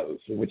lot of those,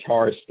 which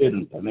Horace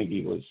didn't. I think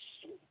he was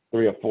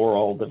 3 or 4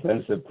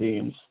 all-defensive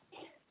teams.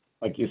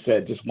 Like you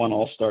said, just one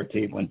all-star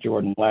team when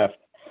Jordan left.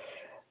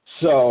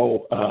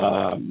 So,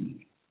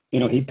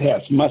 he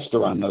passed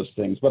muster on those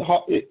things. But,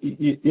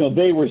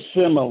 they were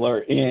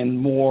similar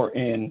in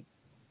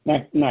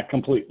not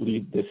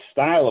completely the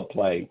style of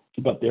play,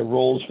 but their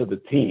roles for the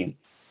team,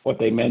 what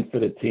they meant for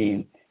the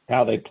team,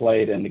 how they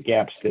played, and the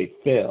gaps they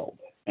filled.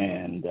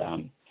 And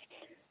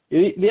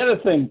the other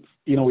thing,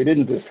 we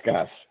didn't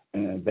discuss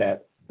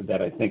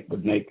that I think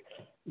would make,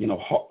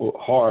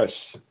 Horace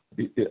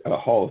a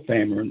Hall of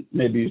Famer,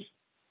 maybe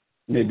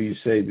maybe you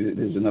say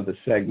there's another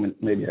segment.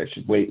 Maybe I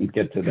should wait and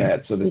get to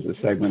that. So there's a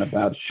segment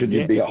about should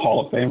you be a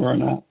Hall of Famer or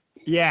not?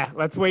 Yeah,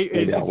 let's wait.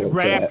 It's wait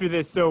right after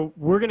this. So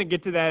we're going to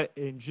get to that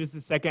in just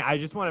a second. I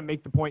just want to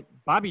make the point.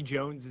 Bobby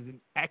Jones is an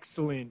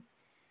excellent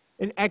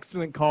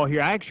call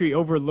here. I actually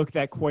overlooked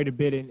that quite a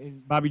bit.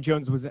 And Bobby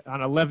Jones was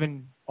on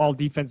 11 all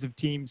defensive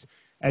teams.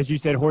 As you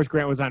said, Horace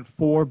Grant was on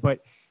 4. But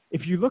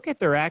if you look at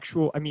their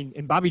actual,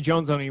 and Bobby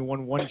Jones only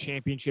won 1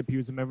 championship. He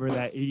was a member of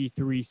that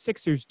 83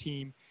 Sixers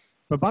team.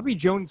 But Bobby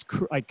Jones,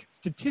 like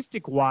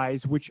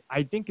statistic-wise, which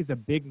I think is a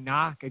big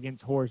knock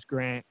against Horace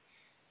Grant,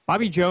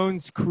 Bobby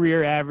Jones'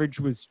 career average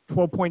was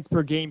 12 points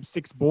per game,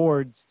 6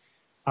 boards.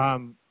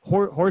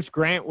 Horace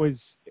Grant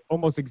was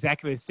almost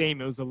exactly the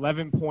same. It was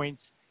 11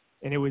 points,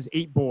 and it was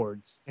 8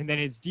 boards. And then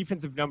his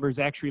defensive numbers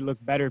actually look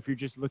better if you're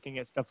just looking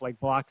at stuff like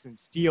blocks and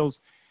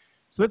steals.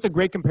 So that's a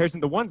great comparison.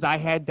 The ones I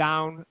had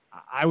down,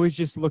 I was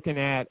just looking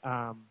at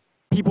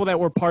people that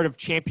were part of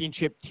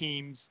championship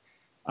teams.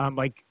 I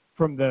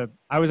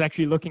was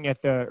actually looking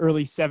at the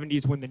early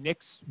 70s when the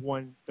Knicks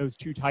won those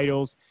 2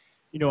 titles.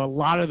 A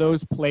lot of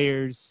those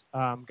players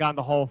got in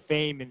the Hall of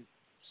Fame, and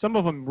some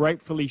of them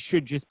rightfully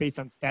should just based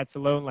on stats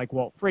alone, like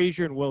Walt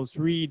Frazier and Willis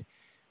Reed.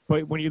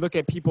 But when you look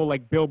at people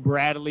like Bill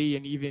Bradley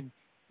and even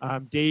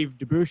Dave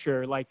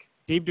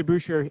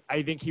DeBusschere,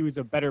 I think he was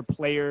a better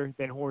player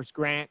than Horace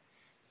Grant.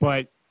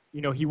 But,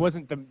 he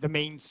wasn't the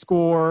main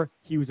scorer.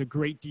 He was a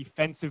great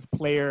defensive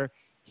player.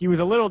 He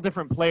was a little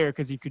different player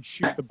because he could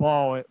shoot the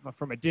ball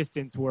from a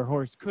distance where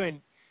Horace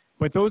couldn't.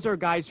 But those are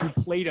guys who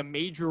played a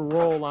major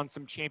role on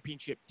some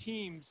championship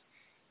teams.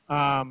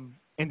 And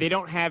they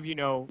don't have,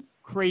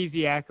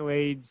 crazy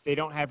accolades. They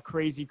don't have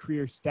crazy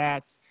career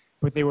stats,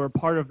 but they were a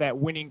part of that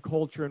winning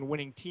culture and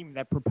winning team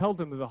that propelled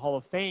them to the Hall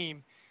of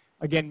Fame.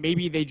 Again,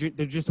 maybe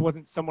there just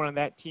wasn't someone on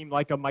that team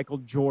like a Michael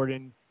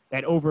Jordan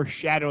that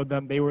overshadowed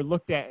them. They were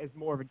looked at as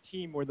more of a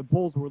team, where the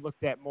Bulls were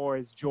looked at more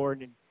as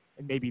Jordan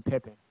and maybe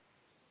Pippen.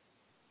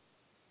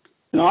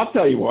 No, I'll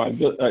tell you why.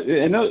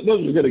 And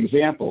those are good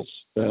examples.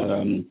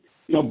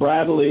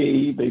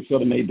 Bradley, they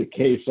sort of made the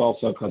case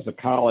also because of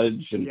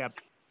college and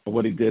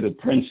what he did at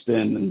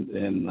Princeton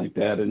and like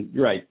that. And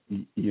you're right,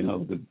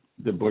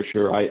 the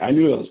Busher. I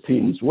knew those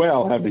teams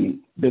well,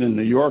 having been in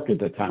New York at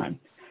the time,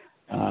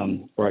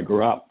 where I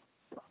grew up.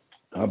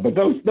 But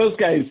those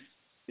guys,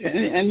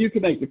 and you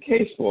can make the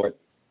case for it,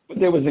 but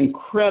there was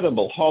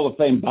incredible Hall of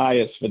Fame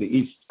bias for the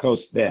East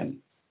Coast then.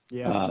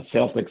 Yeah.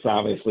 Celtics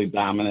obviously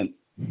dominant,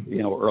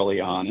 early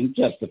on, and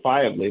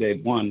justifiably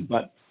they'd won.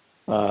 But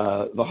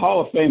the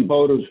Hall of Fame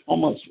voters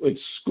almost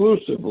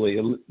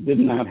exclusively did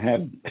not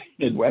have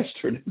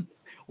Western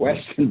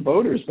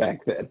voters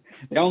back then.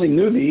 They only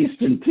knew the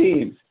Eastern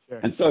teams. Sure.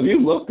 And so if you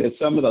looked at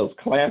some of those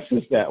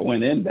classes that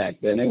went in back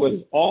then, it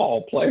was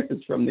all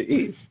players from the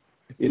East,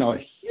 a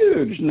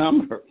huge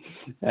number.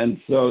 And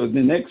so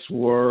the Knicks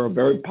were a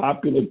very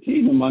popular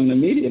team among the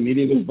media.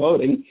 Media was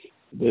voting.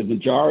 The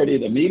majority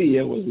of the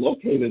media was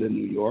located in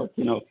New York.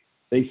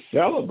 They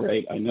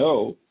celebrate, I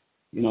know,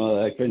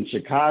 like in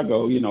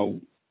Chicago,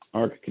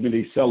 our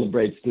community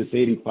celebrates this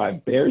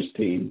 85 Bears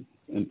team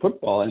in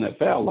football,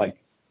 NFL, like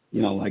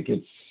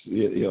it's,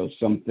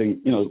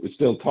 something, it's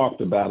still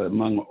talked about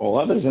among all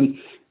others. And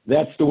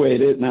that's the way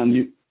it is. Now,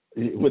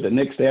 with the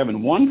Knicks, they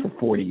haven't won for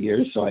 40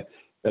 years. So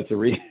that's a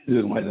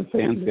reason why the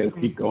fans got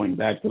to keep going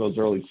back to those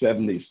early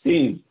 70s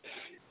teams.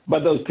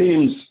 But those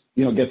teams,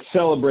 get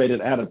celebrated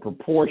out of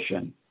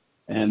proportion,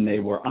 and they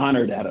were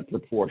honored out of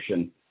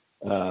proportion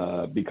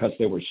because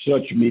they were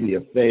such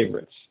media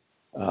favorites.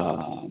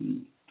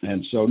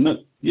 And so,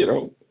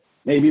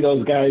 maybe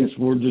those guys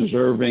were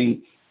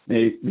deserving,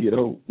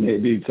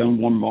 maybe some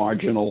more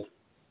marginal,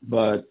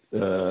 but,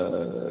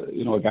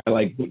 a guy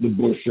like the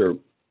Busher,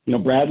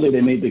 Bradley,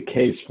 they made the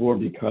case for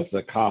because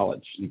of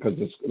college, because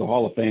the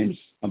Hall of Fame's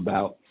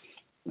about,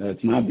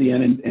 it's not the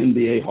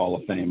NBA Hall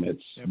of Fame,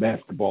 it's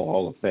Basketball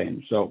Hall of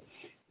Fame. So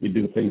you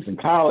do things in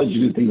college,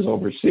 you do things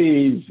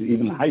overseas,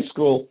 even in high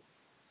school,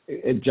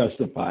 it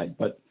justified.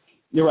 But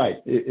you're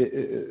right,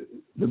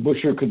 the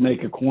Busher could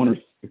make a corner,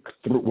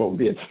 what would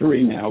be a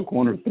 3 now,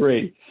 corner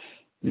 3,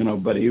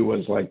 but he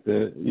was like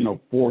the,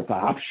 fourth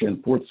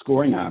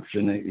scoring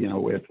option,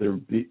 after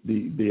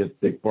the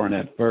Dick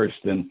Barnett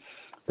first and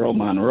Earl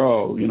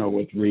Monroe,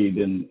 with Reed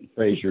and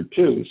Frazier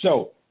too.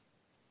 So,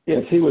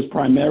 yes, he was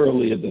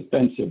primarily a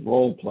defensive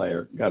role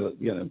player, got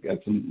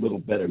some little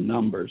better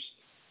numbers.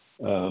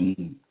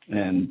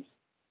 And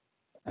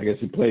I guess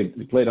he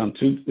played on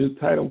 2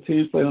 title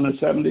teams, played on the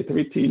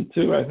 73 team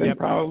too, I think,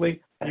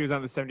 probably. He was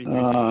on the 73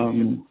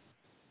 team.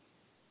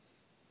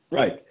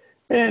 Right.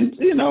 And,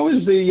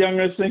 was the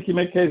youngest, I think he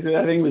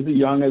was the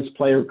youngest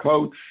player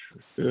coach.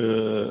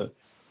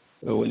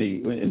 When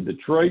in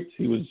Detroit,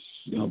 he was,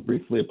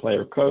 briefly a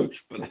player coach,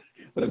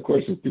 but of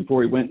course,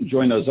 before he went and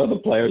joined those other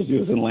players, he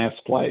was in last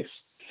place.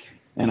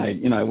 And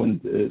I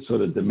wouldn't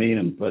sort of demean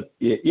him, but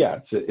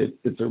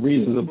it's a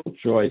reasonable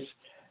choice,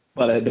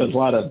 but there's a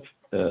lot of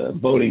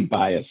voting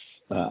bias,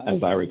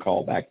 as I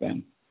recall back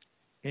then.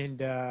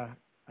 And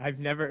I've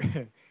never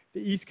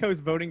the East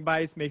Coast voting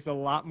bias makes a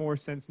lot more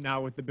sense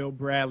now with the Bill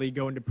Bradley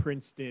going to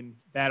Princeton.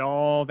 That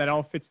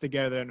all fits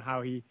together and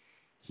how he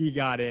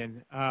got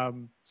in.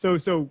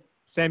 So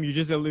Sam, you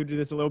just alluded to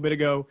this a little bit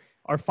ago.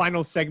 Our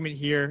final segment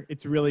here,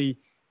 it's really,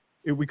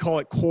 we call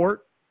it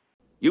court.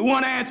 You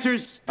want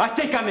answers? I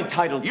think I'm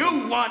entitled.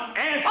 You want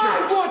answers?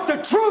 I want the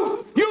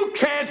truth! You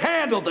can't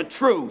handle the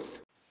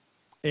truth.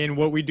 And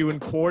what we do in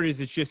court is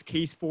it's just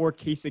case for,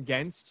 case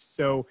against.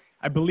 So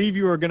I believe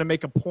you are going to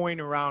make a point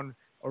around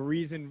a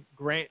reason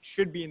Grant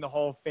should be in the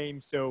Hall of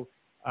Fame. So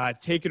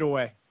take it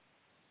away.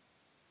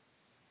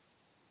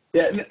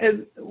 Yeah,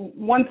 and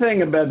one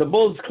thing about the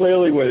Bulls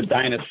clearly were a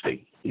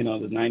dynasty. You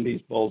know, the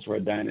 90s Bulls were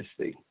a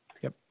dynasty.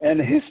 Yep. And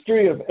the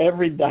history of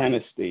every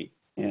dynasty,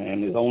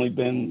 and there's only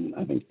been,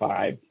 I think,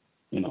 5.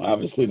 You know,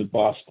 obviously the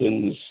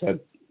Boston's had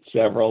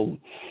several.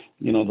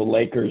 You know, the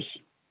Lakers,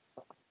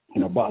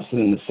 you know, Boston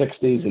in the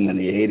 60s and then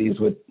the 80s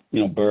with,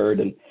 you know, Bird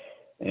and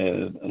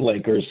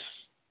Lakers,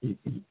 you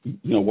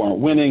know, weren't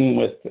winning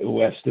with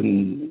West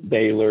and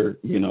Baylor,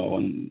 you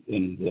know,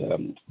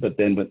 but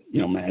then with,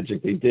 you know,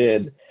 Magic they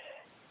did.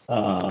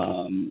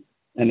 And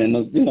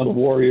then, you know, the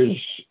Warriors,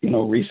 you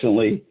know,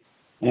 recently,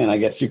 and I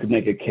guess you could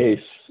make a case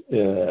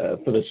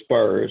for the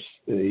Spurs,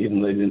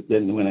 even though they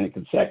didn't win any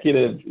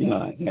consecutive, you know,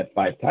 I think had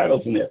 5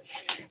 titles in there.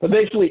 But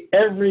basically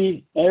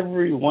every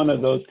one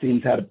of those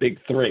teams had a big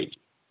 3.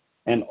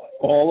 And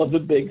all of the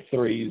big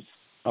 3s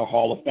are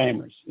Hall of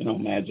Famers. You know,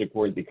 Magic,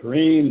 Worthy,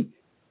 Kareem,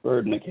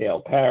 Bird, Mikhail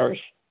Parrish.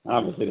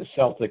 Obviously the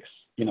Celtics,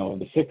 you know, in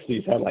the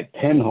 60s had like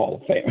 10 Hall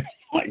of Famers,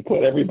 like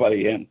put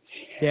everybody in.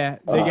 Yeah,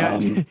 they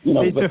got, you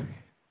know, so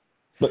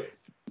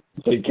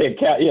you can't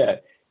count, yeah.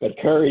 But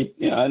Curry,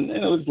 you know, and it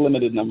was a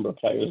limited number of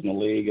players in the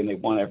league, and they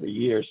won every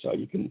year, so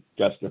you can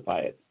justify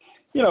it.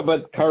 You know,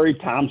 but Curry,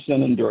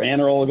 Thompson, and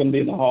Durant are all going to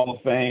be in the Hall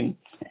of Fame.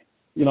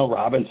 You know,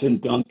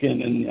 Robinson,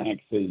 Duncan, and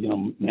actually, you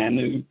know,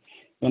 Manu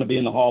going to be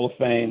in the Hall of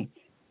Fame.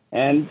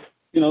 And,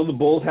 you know, the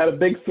Bulls had a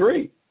big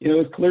 3. You know,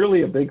 it was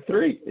clearly a big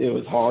 3. It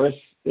was Horace,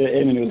 I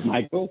mean, it was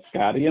Michael,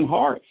 Scotty, and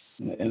Horace.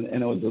 And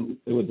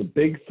it was a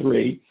big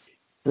 3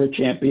 for a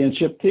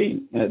championship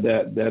team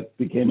that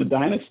became a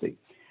dynasty.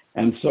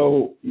 And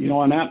so, you know,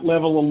 on that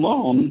level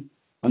alone,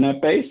 on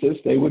that basis,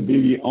 they would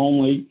be the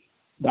only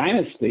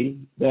dynasty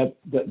that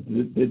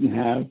didn't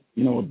have,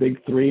 you know, a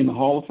big 3 in the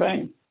Hall of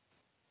Fame.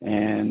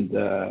 And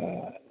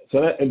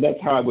so that's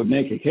how I would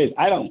make a case.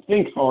 I don't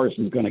think Horace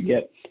is going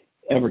to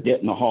ever get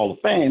in the Hall of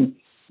Fame.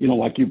 You know,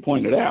 like you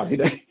pointed out, he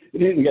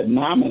didn't get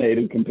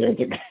nominated compared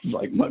to guys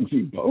like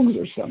Muggsy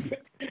Bogues or something,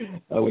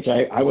 which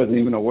I wasn't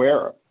even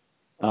aware of.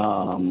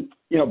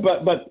 You know,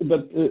 but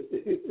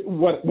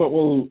what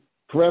will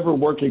forever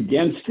work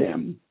against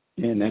him,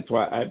 and that's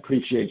why I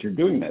appreciate your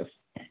doing this,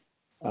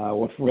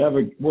 will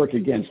forever work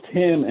against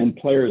him and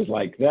players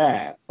like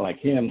that, like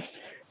him.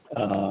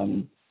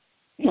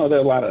 You know, there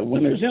are a lot of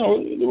winners. You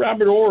know,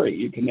 Robert Horry,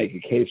 you can make a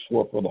case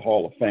for the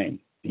Hall of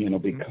Fame, you know,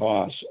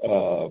 because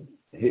of,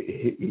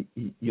 you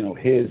know,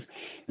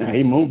 now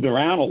he moved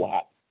around a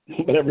lot,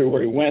 but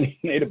everywhere he went,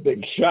 he made a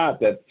big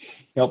shot that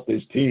helped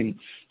his team,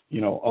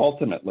 you know,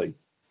 ultimately.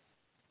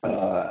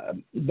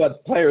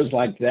 But players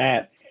like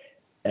that,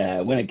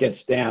 when it gets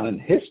down in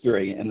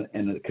history and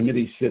the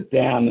committees sit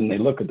down and they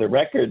look at the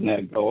record and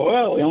they go,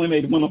 well, he only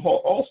made 1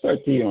 all-star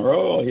team, or,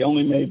 oh, he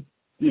only made,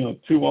 you know,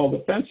 2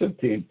 all-defensive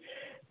teams.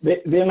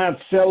 They're not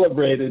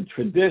celebrated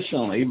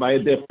traditionally by a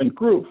different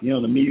group. You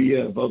know, the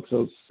media evokes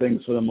those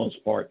things for the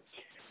most part.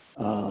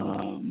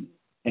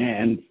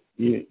 And,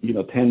 you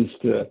know, tends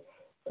to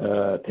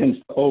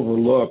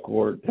overlook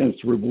or tends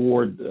to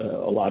reward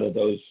a lot of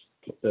those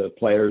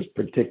players,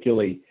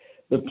 particularly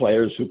the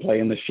players who play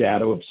in the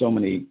shadow of so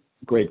many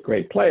great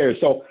players.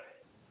 So,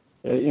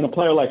 you know, a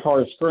player like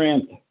Horace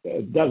Grant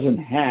doesn't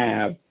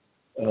have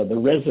the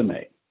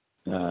resume,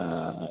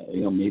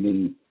 you know,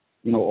 meaning,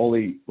 you know,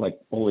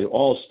 only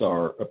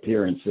all-star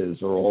appearances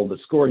or all the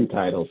scoring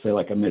titles, say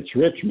like a Mitch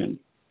Richmond.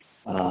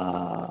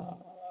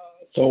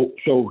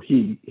 So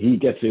he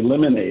gets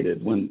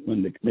eliminated when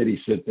the committee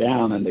sit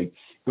down and they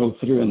go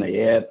through and they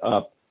add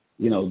up,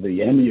 you know,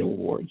 the Emmy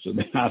Awards or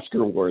the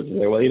Oscar Awards. And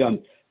they say, well,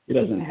 he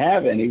doesn't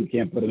have any. We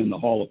can't put him in the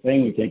Hall of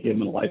Fame. We can't give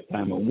him a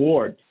lifetime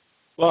award.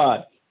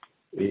 But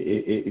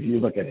if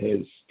you look at his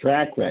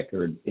track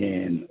record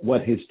and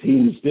what his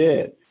teams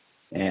did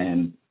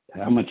and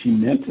how much he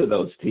meant to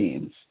those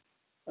teams,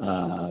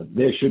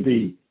 there should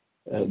be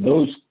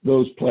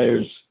those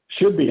players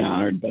should be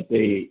honored, but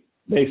they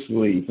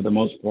basically, for the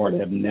most part,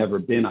 have never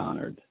been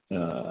honored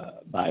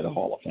by the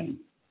Hall of Fame.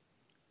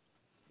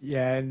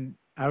 Yeah, and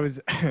I was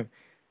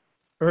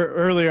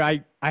earlier.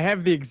 I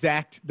have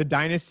the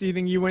dynasty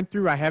thing you went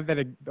through. I have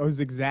those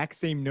exact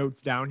same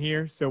notes down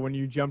here. So when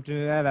you jumped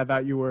into that, I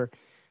thought you were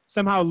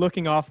somehow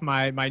looking off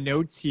my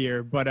notes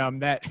here. But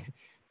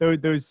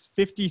those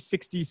 50,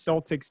 60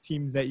 Celtics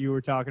teams that you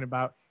were talking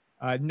about,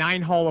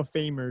 9 Hall of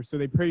Famers. So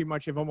they pretty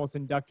much have almost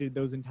inducted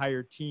those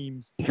entire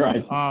teams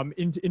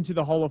into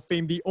the Hall of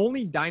Fame. The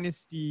only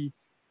dynasty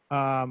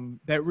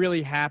that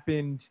really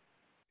happened,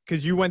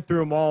 because you went through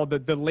them all,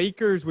 the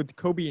Lakers with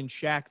Kobe and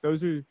Shaq,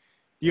 those are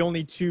the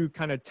only two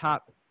kind of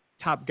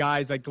top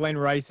guys. Like Glenn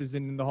Rice is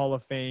in the Hall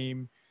of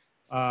Fame.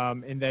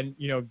 And then,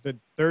 the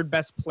third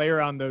best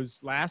player on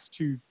those last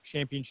two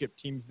championship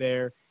teams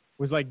there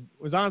was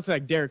honestly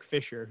like Derek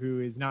Fisher, who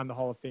is not in the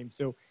Hall of Fame.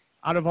 So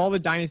out of all the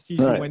dynasties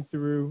he went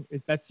through,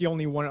 that's the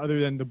only one other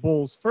than the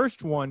Bulls'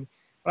 first one.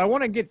 But I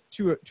want to get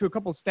to a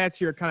couple stats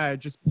here, kind of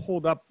just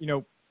pulled up.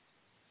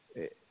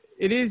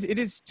 It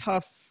is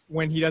tough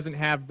when he doesn't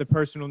have the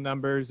personal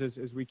numbers,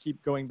 as we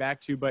keep going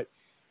back to. But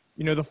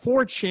the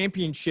 4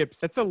 championships,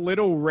 that's a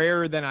little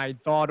rarer than I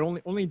thought.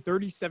 Only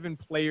 37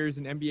 players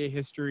in NBA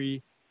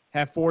history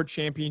have 4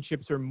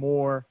 championships or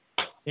more.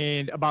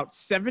 And about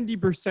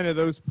 70% of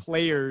those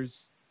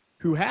players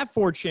who have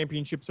 4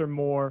 championships or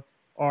more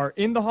are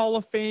in the Hall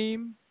of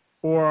Fame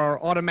or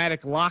are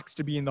automatic locks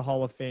to be in the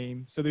Hall of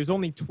Fame. So there's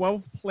only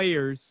 12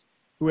 players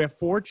who have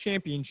 4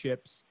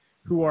 championships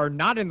who are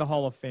not in the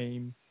Hall of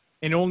Fame.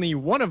 And only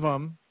one of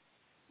them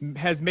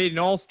has made an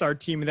all-star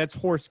team, and that's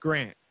Horace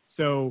Grant.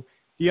 So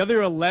the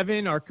other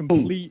 11 are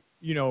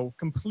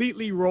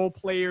completely role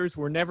players,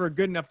 were never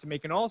good enough to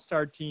make an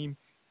all-star team.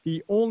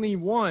 The only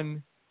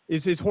one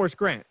is Horace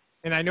Grant.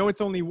 And I know it's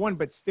only one,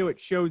 but still it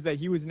shows that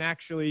he was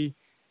actually,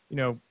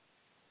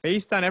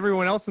 based on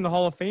everyone else in the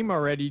Hall of Fame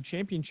already,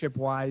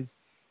 championship-wise,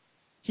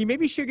 he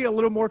maybe should get a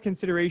little more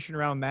consideration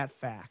around that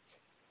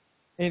fact.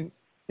 That's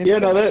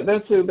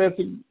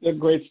a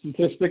great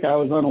statistic I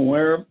was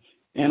unaware of.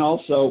 And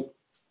also,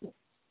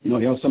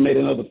 he also made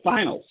another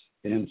finals,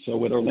 and so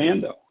with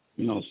Orlando.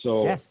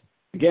 Yes.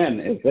 Again,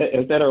 if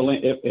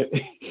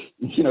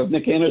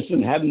Nick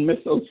Anderson hadn't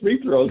missed those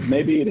free throws,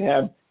 maybe he'd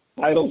have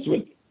titles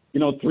with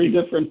 3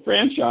 different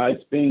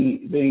franchises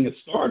being a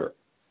starter.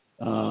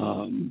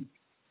 And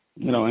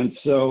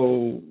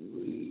so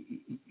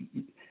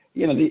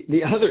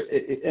the other,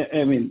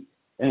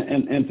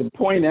 and to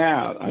point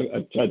out,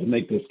 I've tried to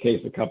make this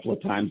case a couple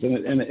of times,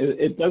 and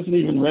it doesn't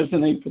even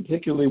resonate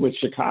particularly with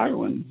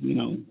Chicagoans,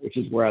 which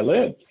is where I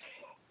live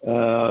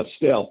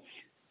still.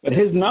 But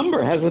his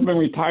number hasn't been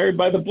retired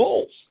by the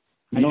Bulls.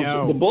 I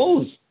know. The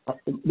Bulls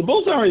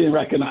aren't even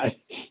recognized.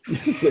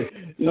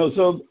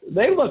 So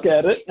they look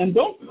at it and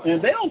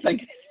they don't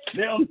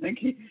think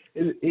he's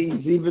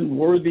even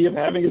worthy of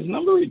having his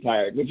number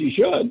retired, which he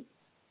should,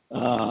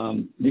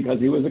 because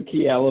he was a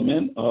key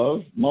element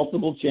of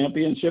multiple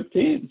championship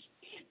teams.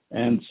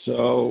 And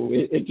so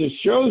it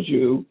just shows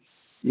you,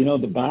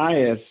 the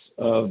bias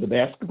of the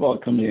basketball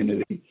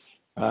community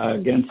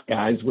against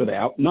guys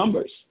without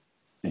numbers.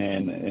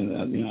 And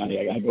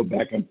I go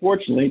back,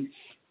 unfortunately,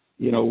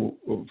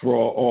 for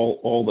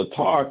all the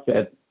talk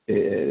that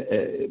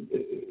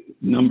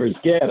numbers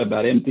get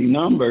about empty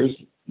numbers,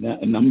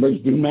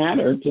 numbers do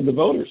matter to the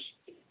voters.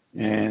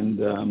 And,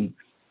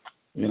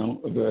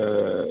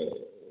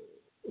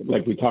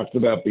 like we talked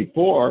about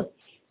before,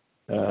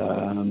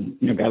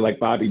 a guy like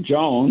Bobby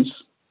Jones,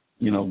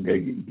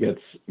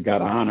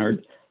 got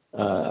honored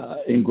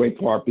in great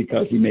part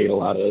because he made a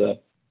lot of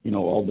the,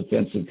 all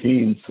defensive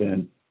teams,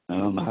 and I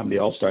don't know how many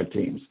all-star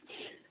teams.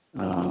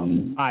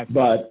 5.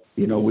 But,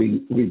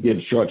 we give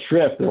short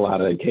shrift at a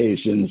lot of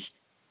occasions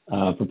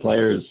for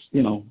players,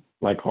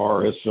 like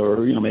Horace or,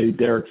 maybe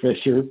Derek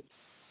Fisher,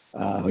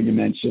 who you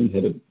mentioned,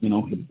 hit an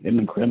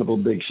incredible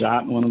big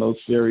shot in one of those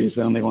series,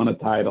 and they won a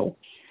title,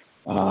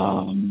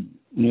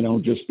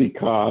 just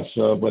because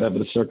of whatever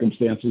the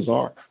circumstances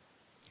are.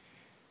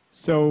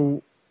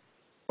 So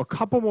a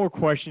couple more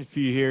questions for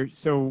you here.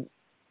 So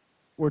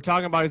we're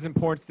talking about his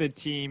importance to the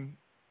team,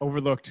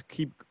 overlooked.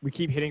 We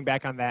keep hitting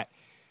back on that.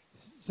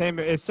 Sam,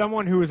 as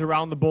someone who was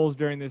around the Bulls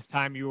during this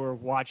time, you were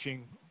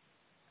watching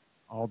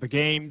all the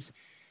games.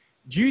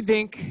 Do you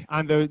think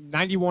on the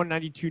 91,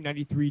 92,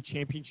 93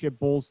 championship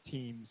Bulls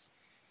teams,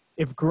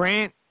 if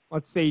Grant,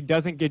 let's say,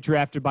 doesn't get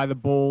drafted by the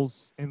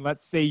Bulls, and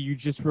let's say you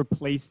just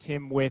replaced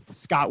him with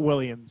Scott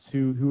Williams,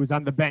 who was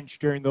on the bench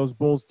during those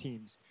Bulls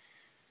teams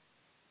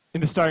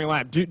in the starting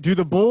lineup, do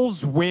the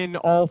Bulls win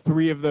all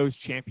 3 of those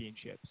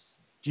championships?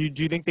 Do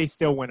you think they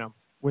still win them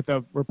with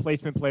a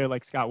replacement player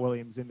like Scott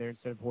Williams in there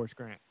instead of Horace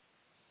Grant?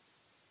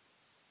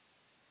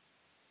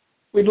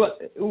 The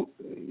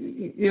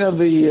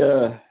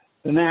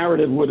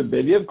narrative would have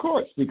been, yeah, of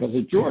course, because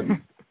of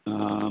Jordan.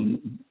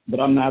 But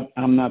I'm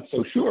not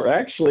so sure.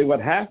 Actually, what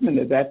happened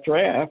at that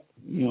draft,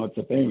 it's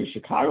a famous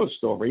Chicago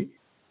story,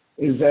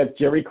 is that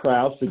Jerry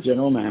Krause, the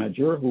general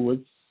manager, who was,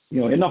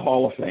 in the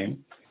Hall of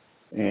Fame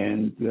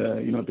and,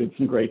 did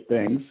some great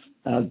things,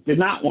 did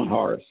not want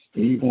Horace.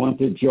 He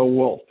wanted Joe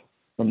Wolf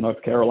from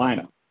North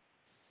Carolina.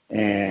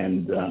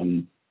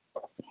 And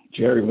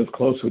Jerry was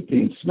close with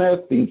Dean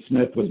Smith. Dean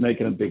Smith was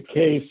making a big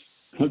case.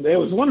 It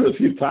was one of the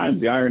few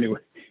times, the irony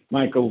was,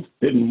 Michael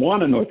didn't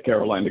want a North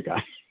Carolina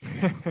guy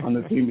on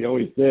the team. He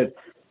always did.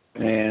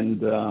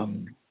 And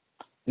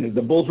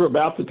the Bulls were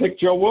about to pick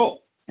Joe Wolf.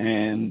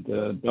 And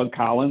Doug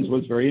Collins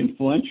was very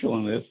influential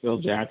in this. Phil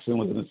Jackson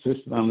was an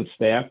assistant on the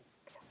staff.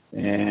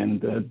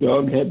 And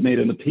Doug had made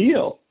an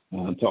appeal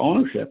to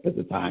ownership at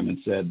the time and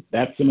said,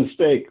 that's a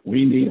mistake.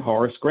 We need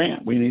Horace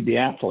Grant. We need the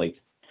athlete.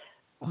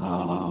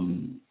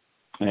 And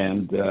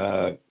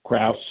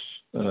Krause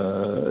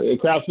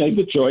Krause made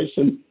the choice,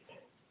 and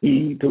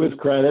he, to his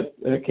credit,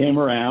 came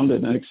around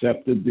and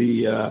accepted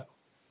the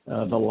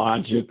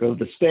logic of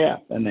the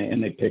staff, and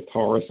they picked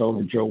Horace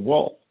over Joe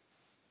Wolf.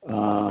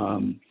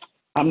 I'm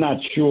not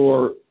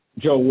sure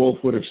Joe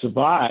Wolf would have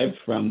survived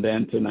from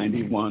then to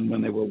 91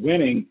 when they were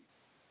winning,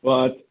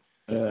 but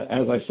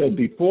as I said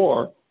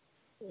before,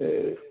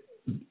 the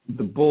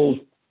Bulls,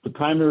 the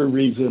primary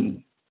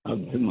reason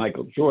other than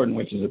Michael Jordan,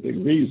 which is a big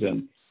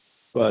reason,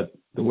 but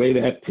the way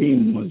that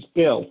team was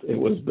built, it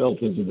was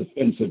built as a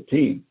defensive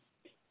team.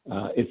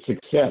 Its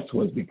success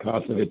was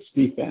because of its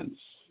defense,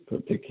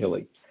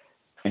 particularly.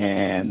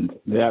 And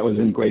that was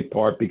in great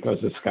part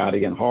because of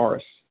Scotty and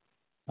Horace.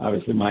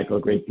 Obviously, Michael,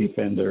 a great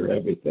defender,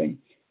 everything.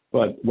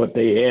 But what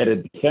they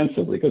added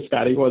defensively, because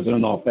Scotty wasn't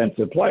an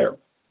offensive player.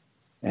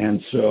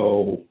 And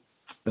so,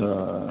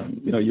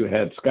 you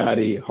had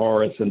Scotty,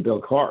 Horace, and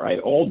Bill Cartwright,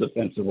 all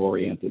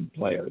defensive-oriented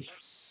players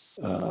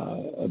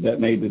that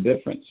made the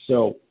difference.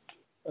 So,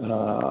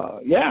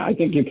 I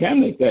think you can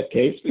make that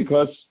case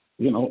because,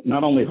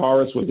 not only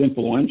Horace was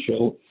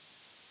influential,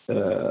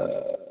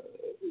 the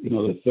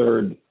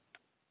third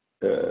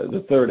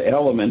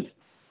element,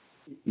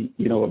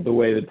 of the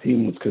way the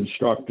team was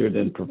constructed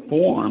and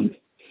performed,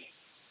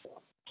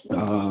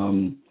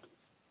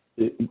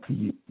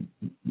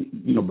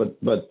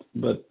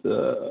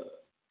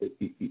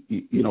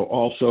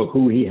 also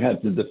who he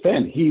had to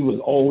defend. He was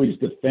always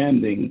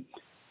defending,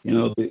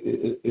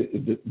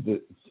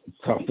 the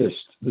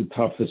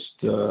toughest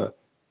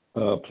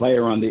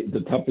player on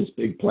the toughest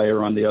big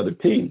player on the other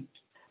team.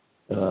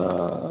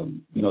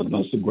 The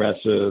most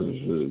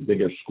aggressive,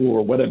 bigger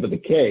scorer, whatever the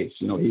case,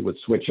 he would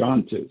switch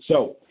on to.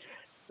 So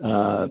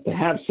to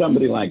have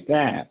somebody like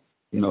that,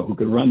 who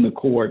could run the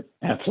court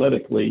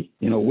athletically,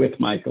 with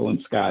Michael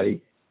and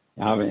Scotty,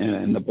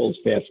 and the Bulls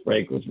fast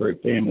break was very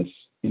famous,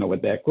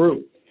 with that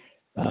group,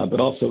 but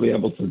also be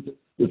able to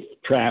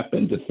trap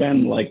and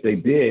defend like they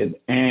did,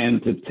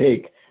 and to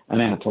take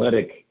an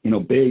athletic,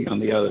 big on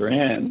the other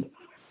end.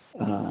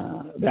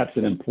 That's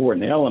an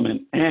important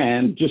element.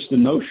 And just the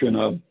notion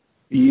of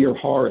the year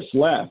Horace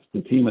left,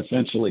 the team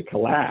essentially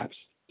collapsed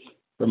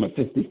from a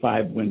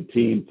 55-win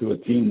team to a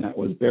team that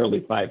was barely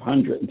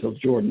 500 until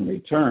Jordan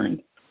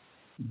returned,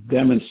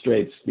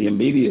 demonstrates the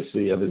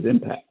immediacy of his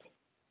impact.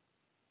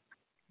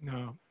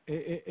 No,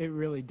 it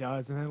really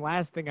does. And then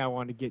last thing I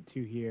want to get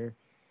to here,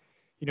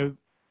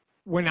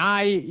 when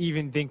I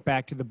even think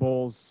back to the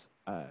Bulls,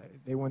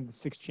 they won the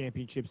 6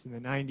 championships in the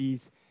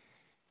 90s.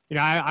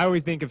 I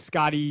always think of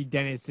Scotty,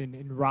 Dennis,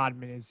 and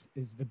Rodman as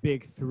the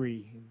big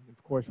three. And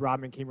of course,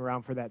 Rodman came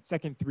around for that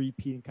second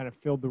three-peat and kind of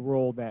filled the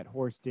role that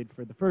Horace did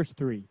for the first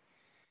 3.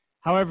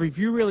 However, if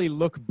you really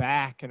look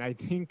back, and I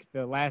think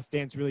the Last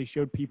Dance really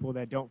showed people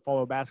that don't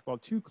follow basketball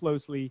too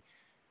closely,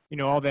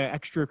 all the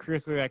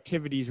extracurricular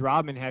activities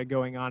Rodman had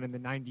going on in the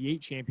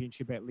 98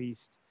 championship at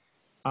least.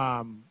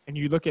 And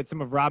you look at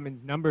some of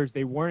Rodman's numbers,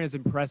 they weren't as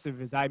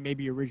impressive as I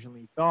maybe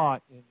originally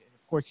thought. And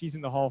of course, he's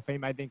in the Hall of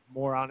Fame, I think,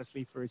 more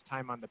honestly for his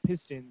time on the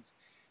Pistons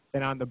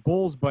than on the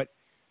Bulls. But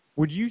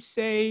would you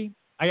say,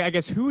 I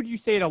guess, who would you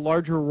say had a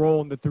larger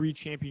role in the 3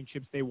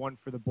 championships they won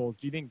for the Bulls?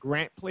 Do you think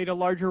Grant played a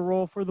larger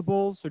role for the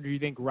Bulls, or do you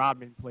think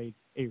Rodman played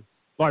a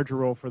larger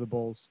role for the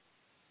Bulls?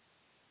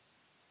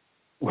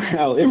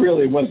 Well, it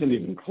really wasn't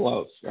even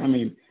close. I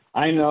mean,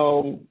 I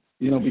know,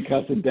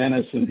 because of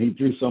Dennis, and he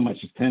drew so much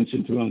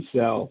attention to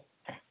himself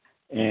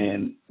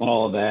and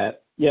all of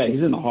that. Yeah,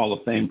 he's in the Hall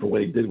of Fame for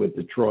what he did with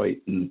Detroit.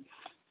 And,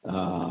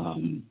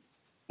 he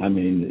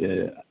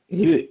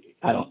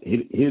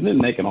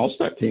didn't make an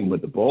all-star team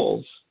with the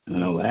Bulls. I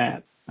know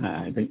that.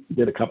 I think he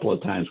did a couple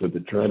of times with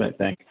Detroit, I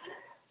think.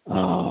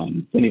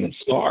 Didn't even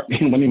start.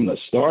 He wasn't even a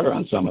starter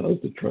on some of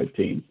those Detroit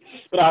teams.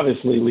 But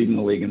obviously leading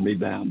the league in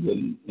rebounds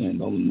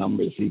and all the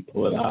numbers he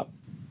put up.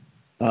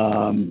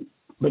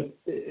 But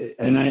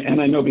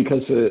I know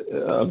because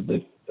of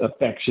the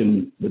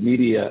affection the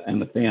media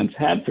and the fans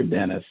had for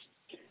Dennis,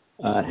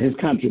 his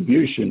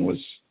contribution was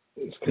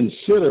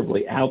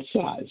considerably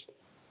outsized.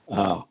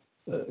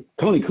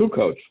 Tony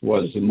Kukoc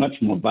was a much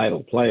more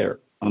vital player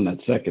on that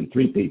second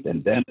three-peat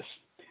than Dennis.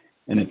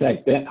 And in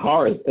fact,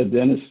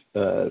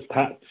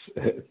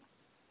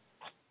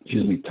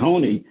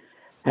 Tony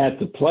had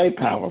to play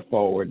power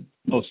forward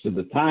most of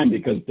the time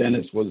because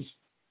Dennis was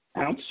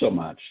out so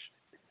much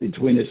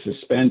between his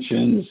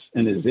suspensions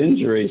and his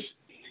injuries.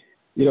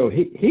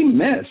 He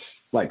missed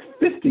like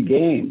 50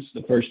 games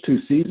the first 2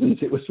 seasons.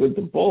 It was with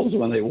the Bulls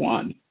when they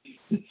won.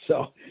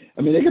 So,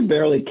 they could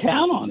barely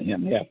count on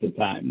him half the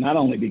time, not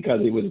only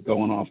because he was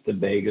going off to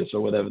Vegas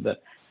or whatever the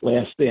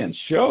Last Dance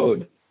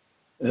showed,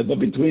 but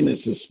between the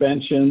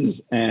suspensions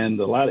and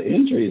a lot of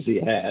injuries he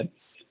had,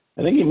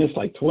 I think he missed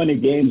like 20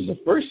 games the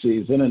first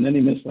season, and then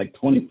he missed like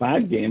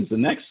 25 games the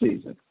next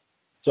season.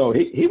 So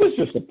he was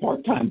just a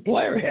part-time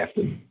player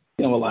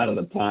a lot of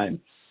the time.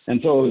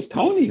 And so it was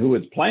Tony who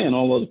was playing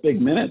all those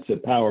big minutes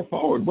at power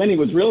forward when he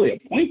was really a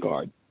point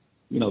guard.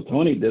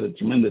 Tony did a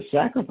tremendous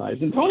sacrifice,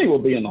 and Tony will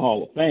be in the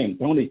Hall of Fame.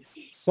 Tony,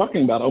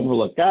 talking about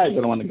overlooked guys, I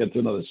don't want to get to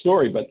another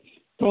story, but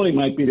Tony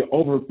might be the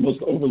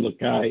most overlooked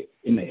guy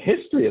in the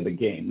history of the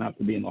game, not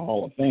to be in the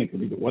Hall of Fame,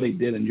 because what he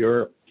did in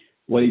Europe,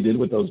 what he did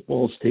with those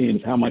Bulls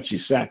teams, how much he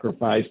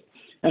sacrificed.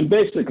 And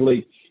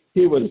basically,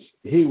 because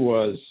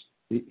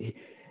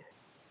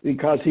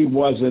he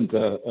wasn't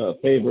a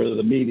favorite of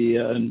the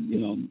media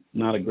and,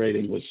 not a great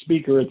English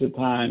speaker at the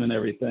time and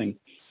everything,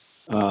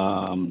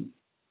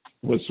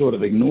 was sort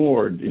of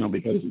ignored,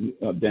 because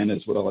of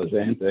Dennis with all his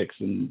antics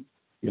and,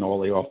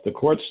 all the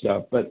off-the-court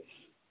stuff. But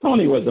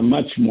Tony was a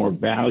much more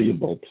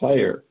valuable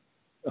player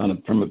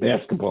from a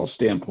basketball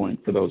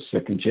standpoint for those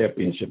second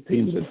championship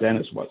teams that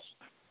Dennis was.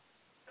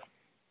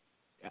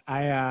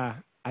 I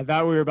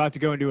thought we were about to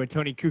go into a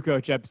Tony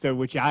Kukoc episode,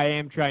 which I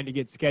am trying to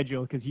get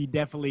scheduled because he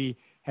definitely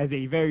has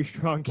a very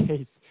strong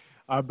case,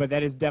 but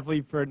that is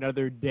definitely for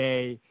another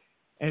day.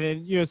 And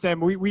then, Sam,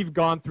 we've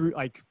gone through,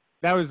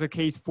 that was a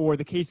case for.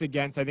 The case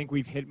against, I think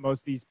we've hit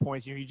most of these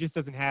points. He just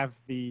doesn't have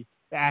the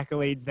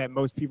accolades that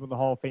most people in the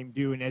Hall of Fame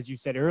do. And as you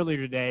said earlier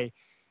today,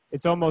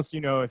 it's almost,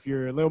 if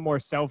you're a little more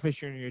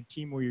selfish in your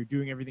team where you're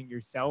doing everything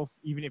yourself,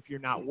 even if you're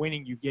not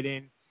winning, you get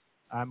in.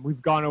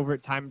 We've gone over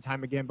it time and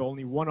time again, but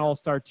only one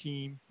all-star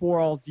team, 4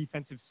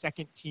 all-defensive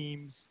second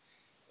teams.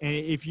 And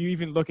if you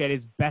even look at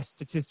his best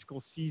statistical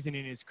season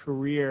in his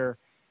career,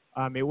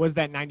 it was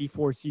that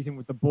 94 season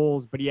with the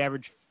Bulls, but he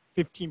averaged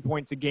 15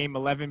 points a game,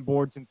 11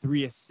 boards and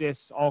 3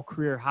 assists, all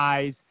career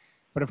highs.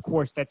 But of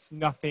course, that's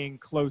nothing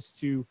close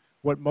to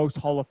what most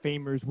Hall of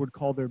Famers would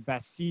call their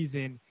best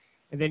season.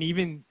 And then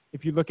even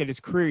if you look at his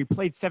career, he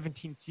played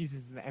 17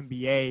 seasons in the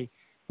NBA,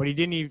 but he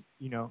didn't even,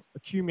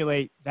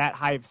 accumulate that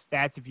high of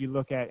stats. If you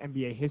look at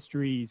NBA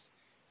history, he's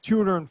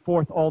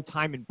 204th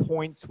all-time in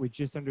points with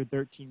just under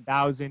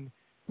 13,000,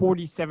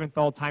 47th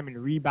all-time in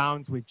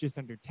rebounds with just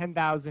under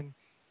 10,000,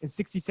 and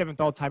 67th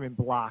all-time in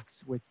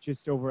blocks with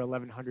just over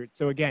 1,100.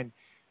 So again,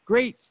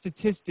 great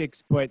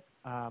statistics, but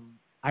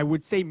I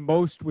would say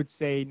most would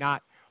say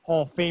not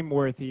Hall of Fame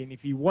worthy. And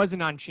if he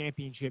wasn't on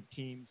championship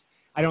teams,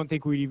 I don't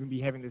think we'd even be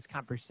having this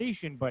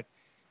conversation. But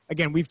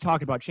again, we've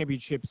talked about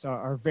championships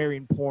are very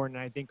important,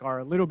 and I think are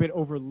a little bit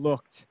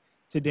overlooked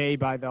today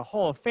by the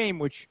Hall of Fame,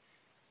 which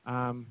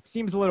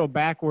seems a little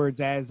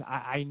backwards, as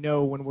I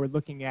know when we're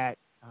looking at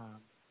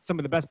some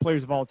of the best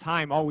players of all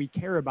time, all we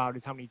care about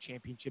is how many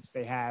championships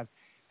they have.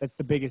 That's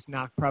the biggest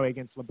knock probably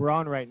against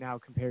LeBron right now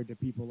compared to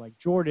people like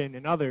Jordan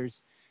and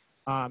others.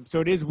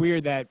 So it is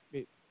weird that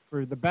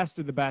for the best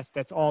of the best,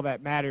 that's all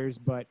that matters.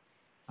 But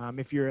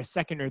if you're a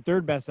second or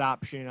third best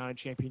option on a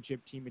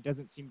championship team, it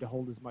doesn't seem to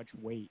hold as much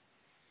weight,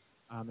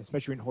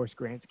 especially in Horace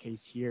Grant's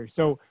case here.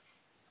 So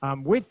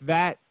with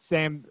that,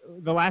 Sam,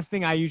 the last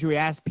thing I usually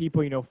ask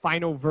people,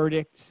 final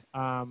verdict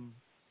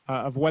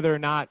of whether or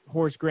not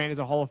Horace Grant is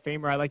a Hall of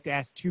Famer. I like to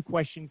ask 2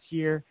 questions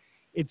here.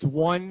 It's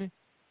one,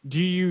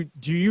 do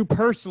you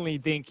personally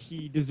think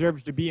he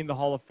deserves to be in the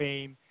Hall of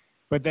Fame?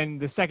 But then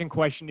the second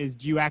question is,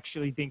 do you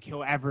actually think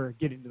he'll ever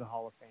get into the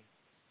Hall of Fame?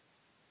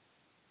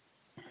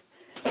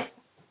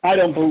 I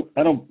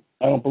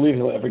don't believe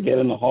he'll ever get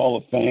in the Hall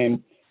of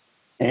Fame,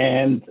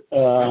 and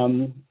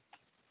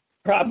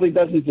probably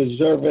doesn't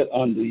deserve it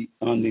on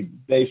the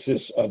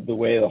basis of the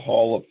way the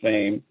Hall of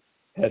Fame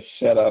has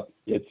set up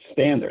its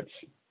standards.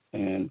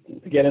 And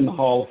to get in the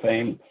Hall of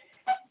Fame,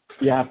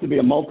 you have to be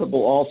a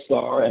multiple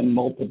All-Star and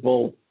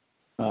multiple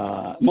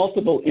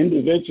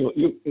individual.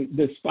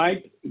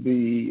 Despite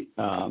the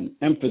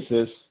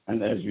emphasis,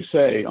 and as you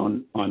say,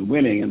 on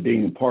winning and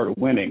being a part of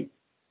winning,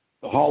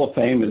 the Hall of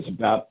Fame is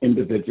about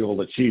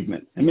individual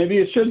achievement, and maybe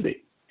it should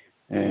be.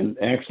 And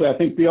actually, I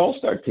think the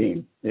All-Star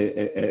team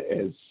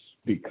has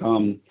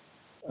become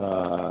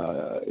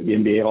the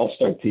NBA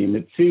All-Star team.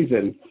 Its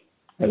season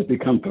has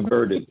become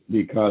perverted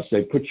because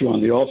they put you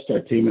on the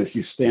All-Star team as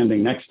you're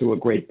standing next to a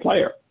great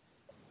player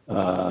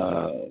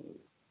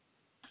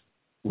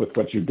with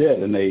what you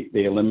did, and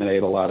they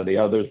eliminate a lot of the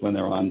others when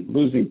they're on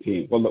losing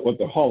teams. Well, what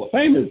the Hall of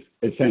Fame is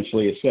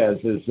essentially says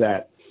is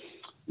that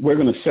we're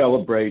going to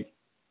celebrate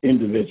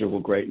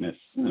individual greatness,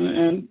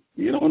 and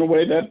in a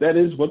way that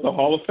is what the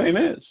Hall of Fame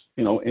is,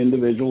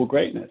 individual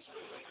greatness.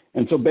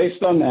 And so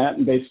based on that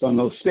and based on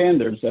those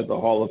standards that the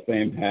Hall of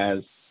Fame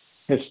has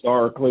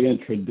historically and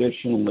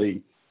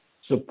traditionally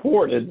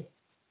supported,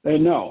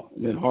 then no,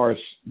 then Horace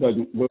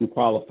wouldn't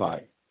qualify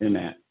in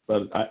that.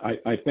 But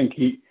I think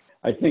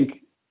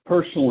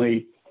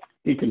personally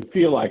he can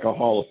feel like a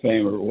Hall of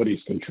Famer what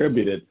he's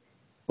contributed,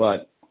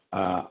 but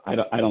I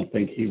don't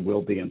think he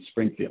will be in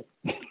Springfield.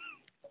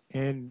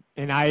 And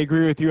I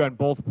agree with you on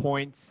both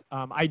points.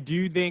 I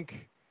do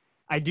think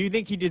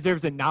he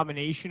deserves a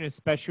nomination,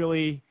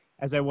 especially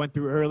as I went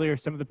through earlier,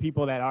 some of the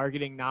people that are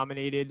getting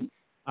nominated.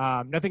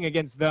 Nothing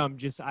against them,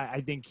 just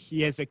I think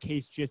he has a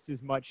case just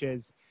as much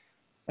as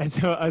a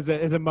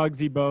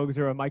Muggsy Bogues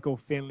or a Michael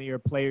Finley or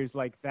players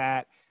like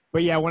that.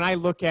 But yeah, when I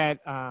look at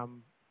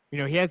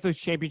he has those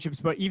championships,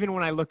 but even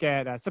when I look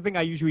at something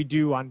I usually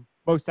do on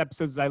most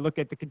episodes is I look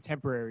at the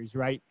contemporaries,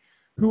 right?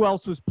 Who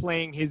else was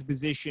playing his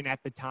position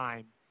at the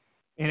time?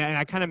 And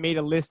I kind of made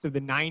a list of the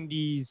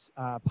 90s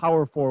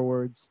power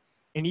forwards.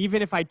 And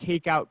even if I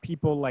take out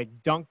people like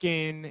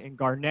Duncan and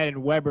Garnett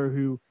and Webber,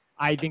 who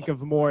I think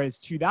of more as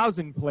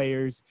 2000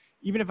 players.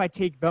 Even if I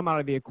take them out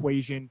of the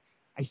equation,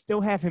 I still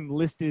have him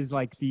listed as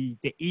like the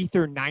 8th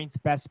or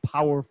 9th best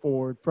power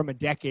forward from a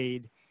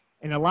decade.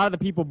 And a lot of the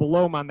people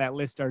below him on that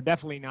list are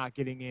definitely not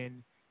getting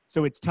in.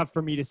 So it's tough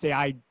for me to say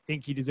I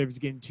think he deserves to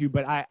get in too.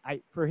 But I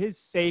for his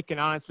sake, and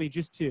honestly,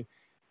 just to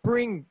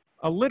bring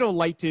a little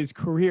light to his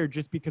career,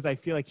 just because I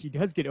feel like he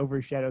does get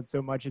overshadowed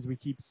so much, as we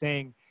keep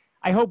saying,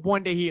 I hope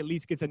one day he at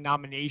least gets a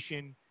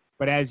nomination.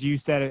 But as you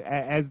said,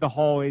 as the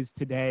Hall is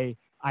today,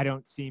 I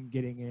don't see him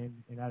getting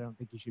in, and I don't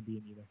think he should be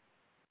in either.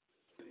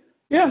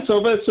 Yeah,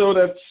 so that's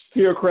to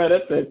your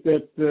credit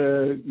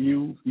that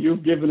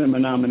you've given him a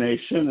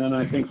nomination, and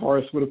I think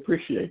Horace would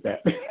appreciate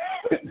that.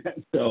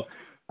 So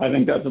I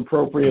think that's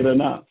appropriate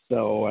enough.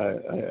 So,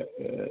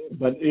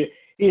 but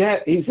he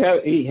had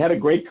a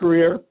great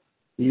career.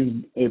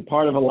 He's a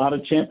part of a lot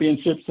of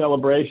championship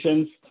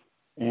celebrations,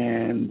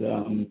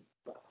 and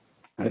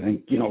I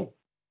think for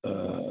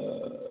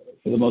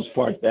the most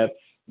part that's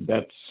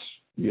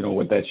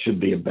what that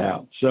should be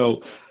about.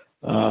 So.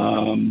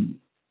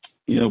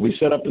 We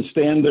set up the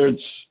standards,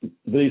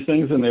 these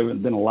things, and there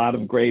have been a lot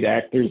of great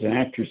actors and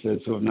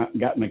actresses who have not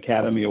gotten an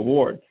Academy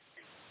Award,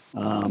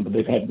 but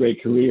they've had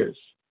great careers.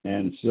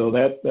 And so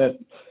that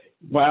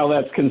while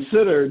that's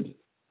considered,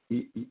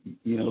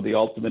 the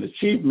ultimate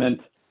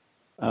achievement,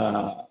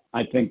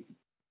 I think,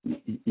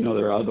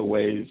 there are other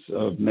ways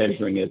of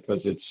measuring it,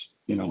 because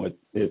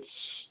it's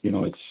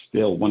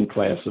still one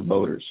class of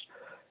voters.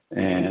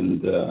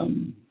 And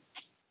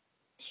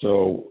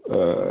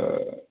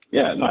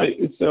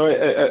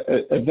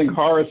I think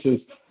Horace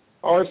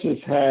has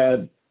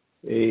had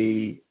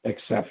a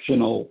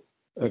exceptional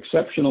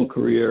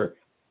career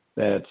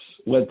that's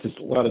led to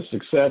a lot of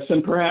success,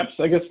 and perhaps,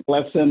 I guess, the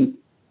lesson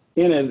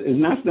in it is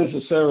not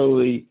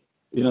necessarily,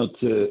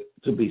 to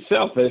be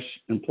selfish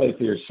and play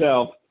for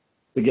yourself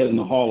to get in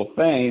the Hall of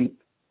Fame,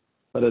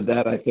 but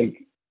that I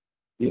think,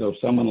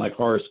 someone like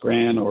Horace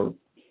Grant or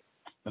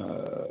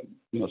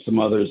some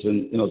others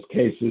in those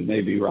cases,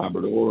 maybe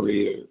Robert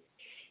Horry or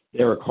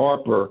Derek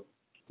Harper,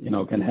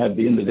 can have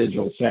the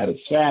individual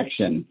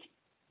satisfaction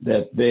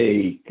that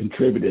they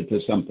contributed to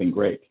something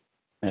great.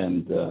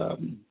 And,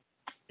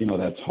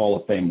 that's Hall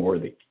of Fame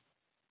worthy.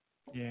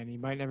 Yeah, and he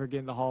might never get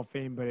in the Hall of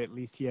Fame, but at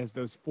least he has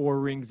those 4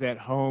 rings at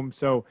home.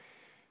 So,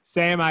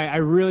 Sam, I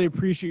really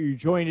appreciate you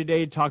joining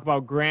today to talk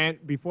about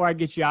Grant. Before I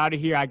get you out of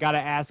here, I got to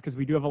ask, because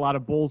we do have a lot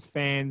of Bulls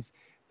fans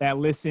that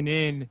listen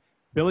in,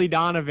 Billy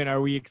Donovan, are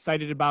we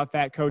excited about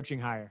that coaching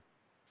hire?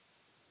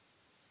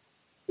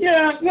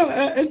 Yeah, no,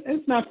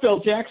 it's not Phil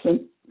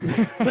Jackson,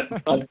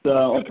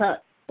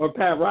 or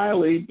Pat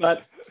Riley,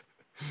 but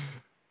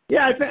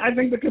yeah, I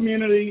think the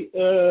community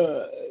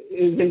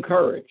is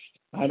encouraged.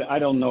 I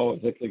don't know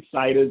if it's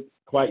excited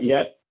quite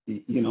yet.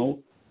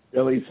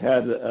 Billy's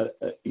had a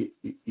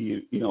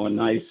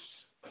nice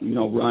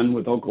run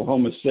with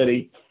Oklahoma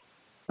City,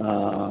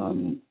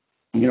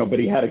 but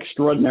he had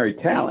extraordinary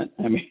talent.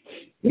 I mean,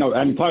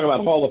 I'm talking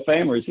about Hall of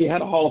Famers. He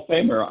had a Hall of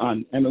Famer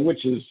on,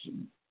 which is,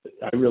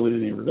 I really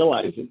didn't even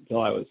realize it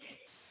until I was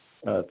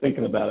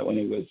thinking about it when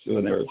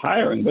they were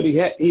hiring. But he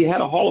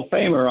had a Hall of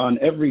Famer on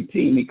every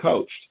team he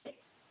coached,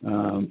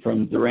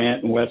 from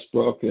Durant and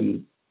Westbrook,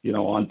 and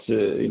on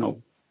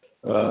to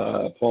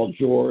Paul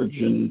George,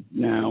 and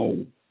now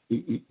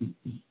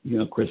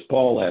Chris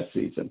Paul last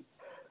season.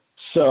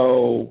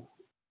 So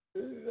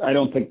I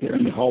don't think there are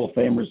any Hall of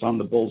Famers on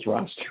the Bulls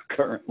roster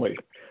currently.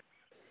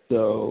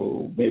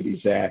 So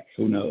maybe Zach,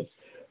 who knows?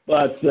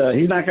 But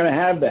he's not going to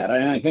have that.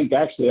 And I think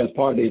actually that's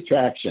part of the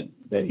attraction,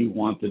 that he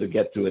wanted to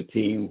get to a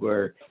team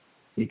where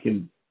he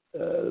can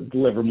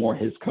deliver more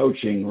his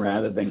coaching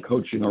rather than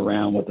coaching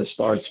around what the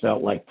stars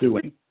felt like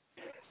doing.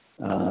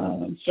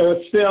 So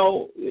it's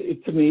still,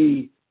 to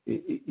me,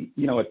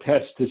 a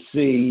test to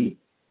see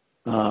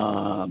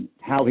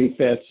how he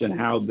fits and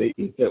how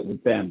he fit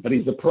with them. But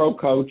he's a pro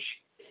coach.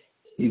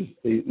 He's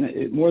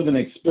more than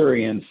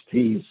experienced.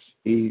 He's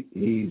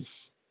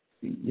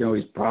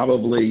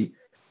probably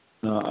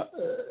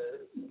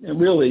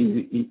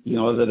really,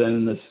 other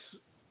than this,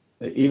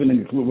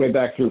 even way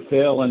back through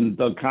Phil and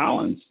Doug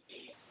Collins,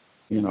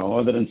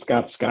 other than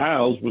Scott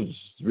Skiles, was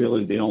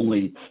really the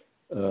only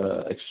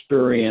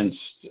experienced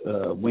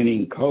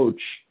winning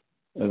coach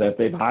that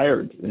they've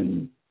hired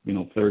in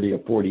 30 or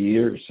 40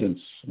 years, since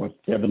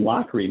Kevin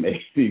Lockery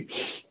maybe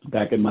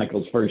back in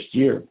Michael's first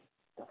year.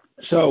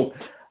 So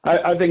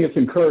I think it's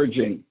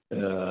encouraging,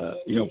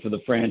 for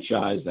the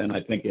franchise, and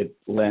I think it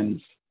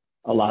lends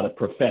a lot of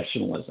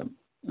professionalism,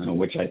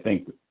 which I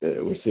think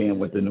we're seeing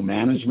with the new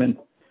management,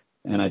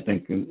 and I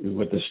think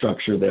with the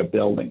structure they're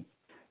building.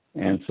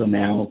 And so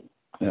now,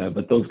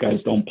 but those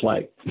guys don't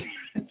play.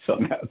 So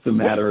now it's a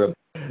matter of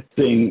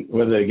seeing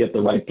whether they get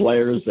the right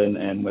players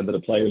and whether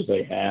the players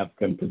they have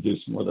can produce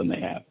more than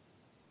they have.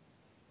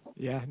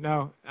 Yeah,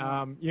 no,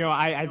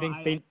 I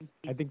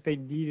think they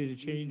needed a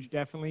change,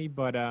 definitely,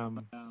 but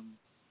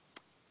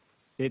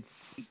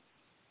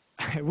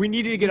we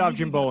needed to get off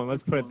Jim Boylen.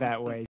 Let's put it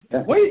that way.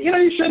 Well,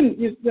 you shouldn't.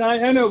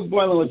 I know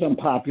Boylen was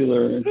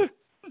unpopular,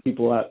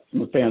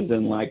 the fans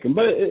didn't like him.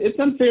 But it's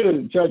unfair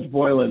to judge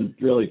Boylan,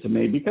 really, to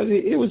me, because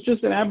it was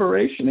just an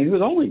aberration. He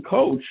was only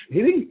coach.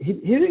 He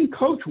didn't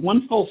coach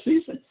one full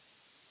season.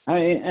 I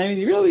mean,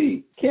 you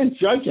really can't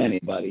judge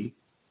anybody.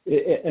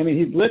 I mean,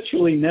 he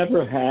literally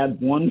never had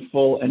one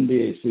full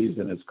NBA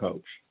season as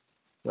coach.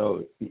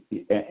 So,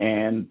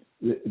 and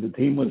the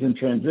team was in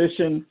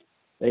transition.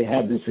 They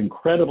had this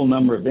incredible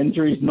number of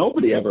injuries.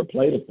 Nobody ever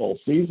played a full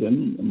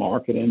season.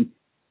 Marketing,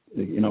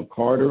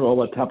 Carter, all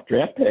the top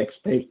draft picks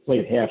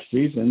played half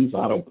seasons.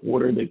 Otto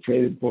Porter, they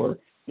traded for,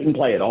 didn't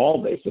play at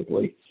all,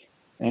 basically.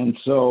 And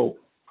so,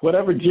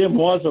 whatever Jim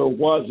was or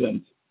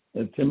wasn't,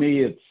 to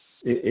me,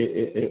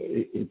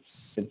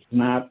 it's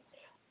not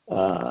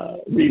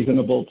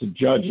reasonable to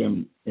judge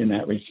him in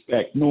that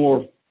respect,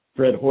 nor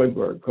Fred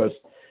Hoiberg, because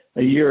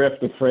a year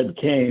after Fred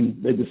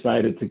came, they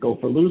decided to go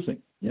for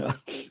losing.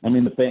 I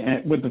mean,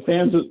 with the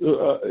fans,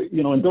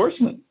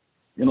 endorsement.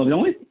 The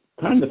only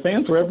time the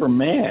fans were ever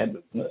mad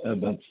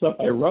about stuff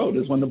I wrote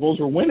is when the Bulls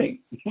were winning.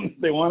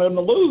 They wanted them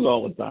to lose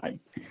all the time.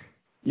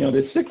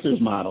 The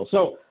Sixers model.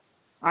 So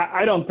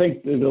I don't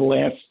think the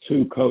last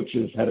two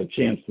coaches had a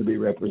chance to be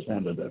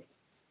representative.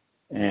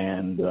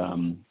 And,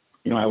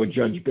 I would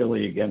judge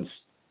Billy against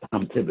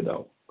Tom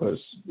Thibodeau, because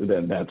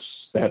then that's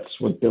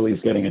what Billy's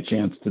getting a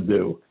chance to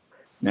do.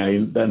 Now, he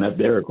doesn't have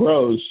Derrick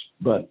Rose,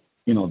 but,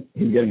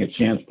 he's getting a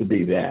chance to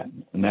be that.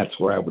 And that's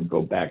where I would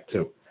go back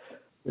to.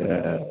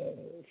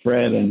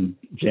 Fred and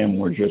Jim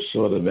were just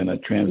sort of in a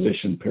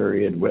transition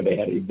period where they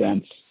had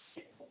events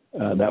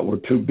that were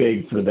too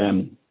big for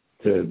them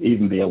to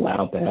even be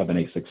allowed to have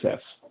any success.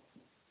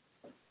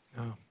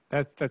 Oh,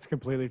 that's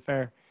completely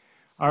fair.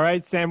 All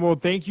right, Sam. Well,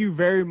 thank you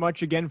very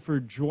much again for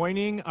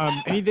joining.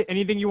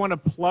 Anything you want to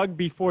plug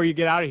before you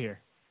get out of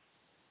here?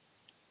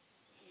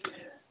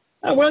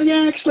 Well,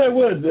 yeah, actually I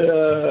would.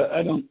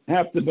 I don't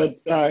have to, but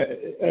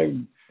I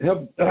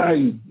helped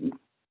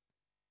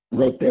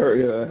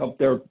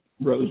Derrick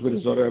Rose with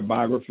his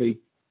autobiography.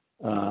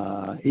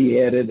 He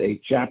added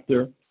a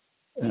chapter,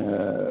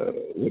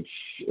 which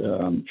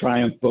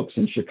Triumph Books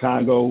in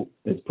Chicago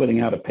is putting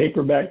out a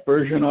paperback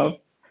version of,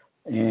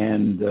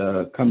 and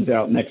comes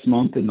out next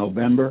month in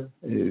November.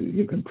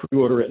 You can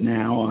pre-order it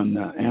now on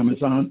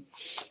Amazon.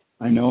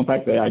 I know. In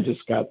fact, I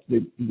just got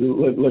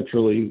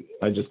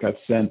I just got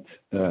sent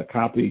a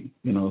copy,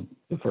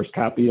 the first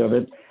copy of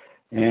it.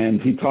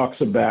 And he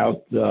talks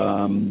about,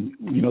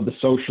 the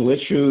social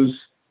issues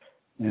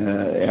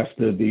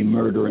after the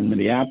murder in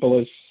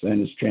Minneapolis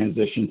and his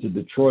transition to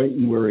Detroit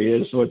and where he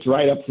is. So it's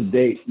right up to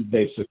date,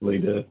 basically,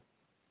 to,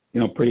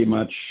 pretty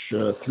much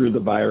through the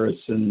virus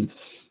and,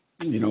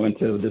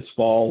 into this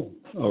fall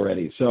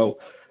already. So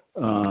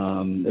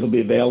it'll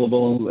be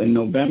available in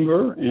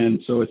November. And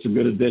so it's a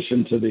good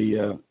addition to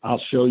the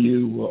I'll Show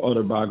You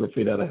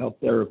autobiography that I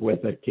helped Derrick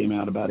with that came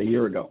out about a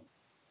year ago.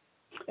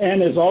 And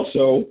there's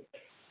also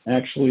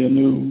actually a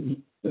new,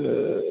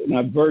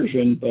 not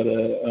version, but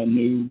a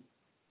new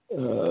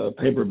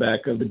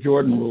paperback of the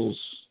Jordan Rules.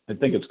 I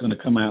think it's going to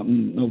come out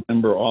in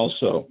November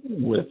also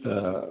with,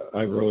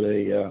 I wrote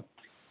a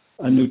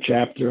new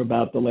chapter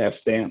about The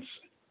Last Dance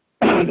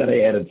that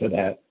I added to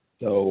that.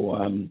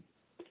 So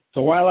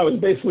while I was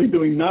basically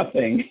doing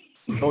nothing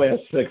the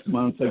last 6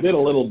 months, I did a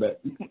little bit.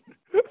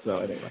 So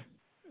anyway,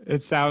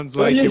 it sounds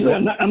like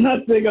I'm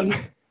not big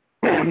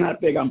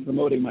on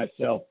promoting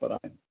myself, but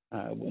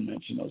I will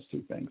mention those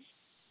two things.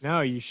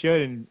 No, you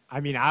should. And I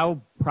mean,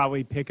 I'll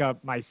probably pick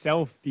up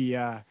myself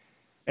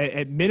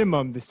at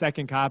minimum the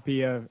second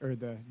copy or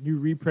the new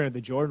reprint of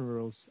the Jordan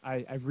Rules.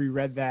 I've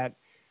reread that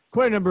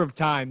quite a number of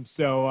times,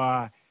 so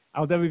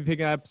I'll definitely be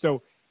picking it up.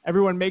 So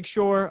everyone, make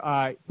sure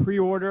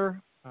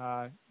pre-order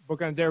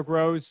book on Derrick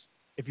Rose.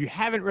 If you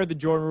haven't read the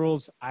Jordan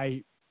Rules,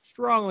 I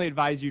strongly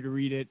advise you to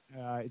read it.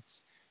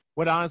 It's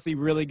what honestly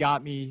really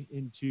got me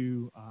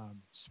into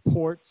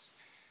sports.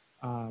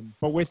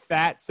 But with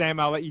that, Sam,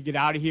 I'll let you get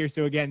out of here.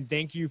 So again,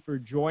 thank you for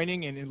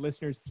joining, and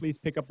listeners, please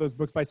pick up those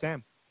books by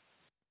Sam.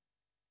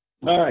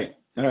 All right.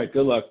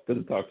 Good luck. Good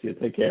to talk to you.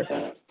 Take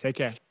care. Take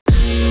care.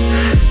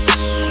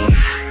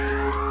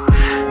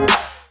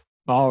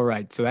 All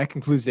right. So that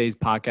concludes today's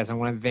podcast. I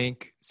want to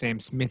thank Sam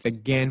Smith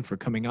again for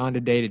coming on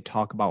today to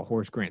talk about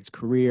Horace Grant's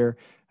career.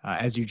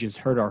 As you just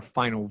heard, our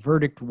final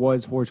verdict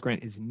was Horace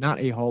Grant is not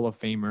a Hall of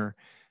Famer.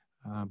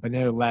 But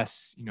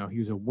nevertheless, he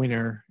was a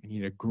winner, and he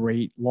had a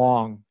great,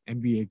 long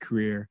NBA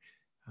career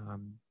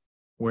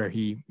where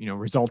he,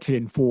 resulted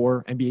in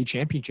 4 NBA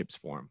championships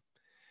for him.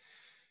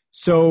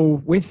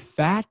 So with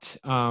that,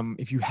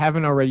 if you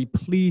haven't already,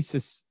 please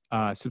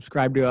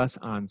subscribe to us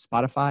on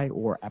Spotify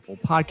or Apple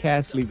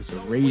Podcasts. Leave us a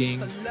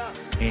rating,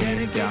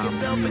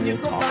 and we will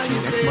talk to you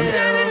next Monday.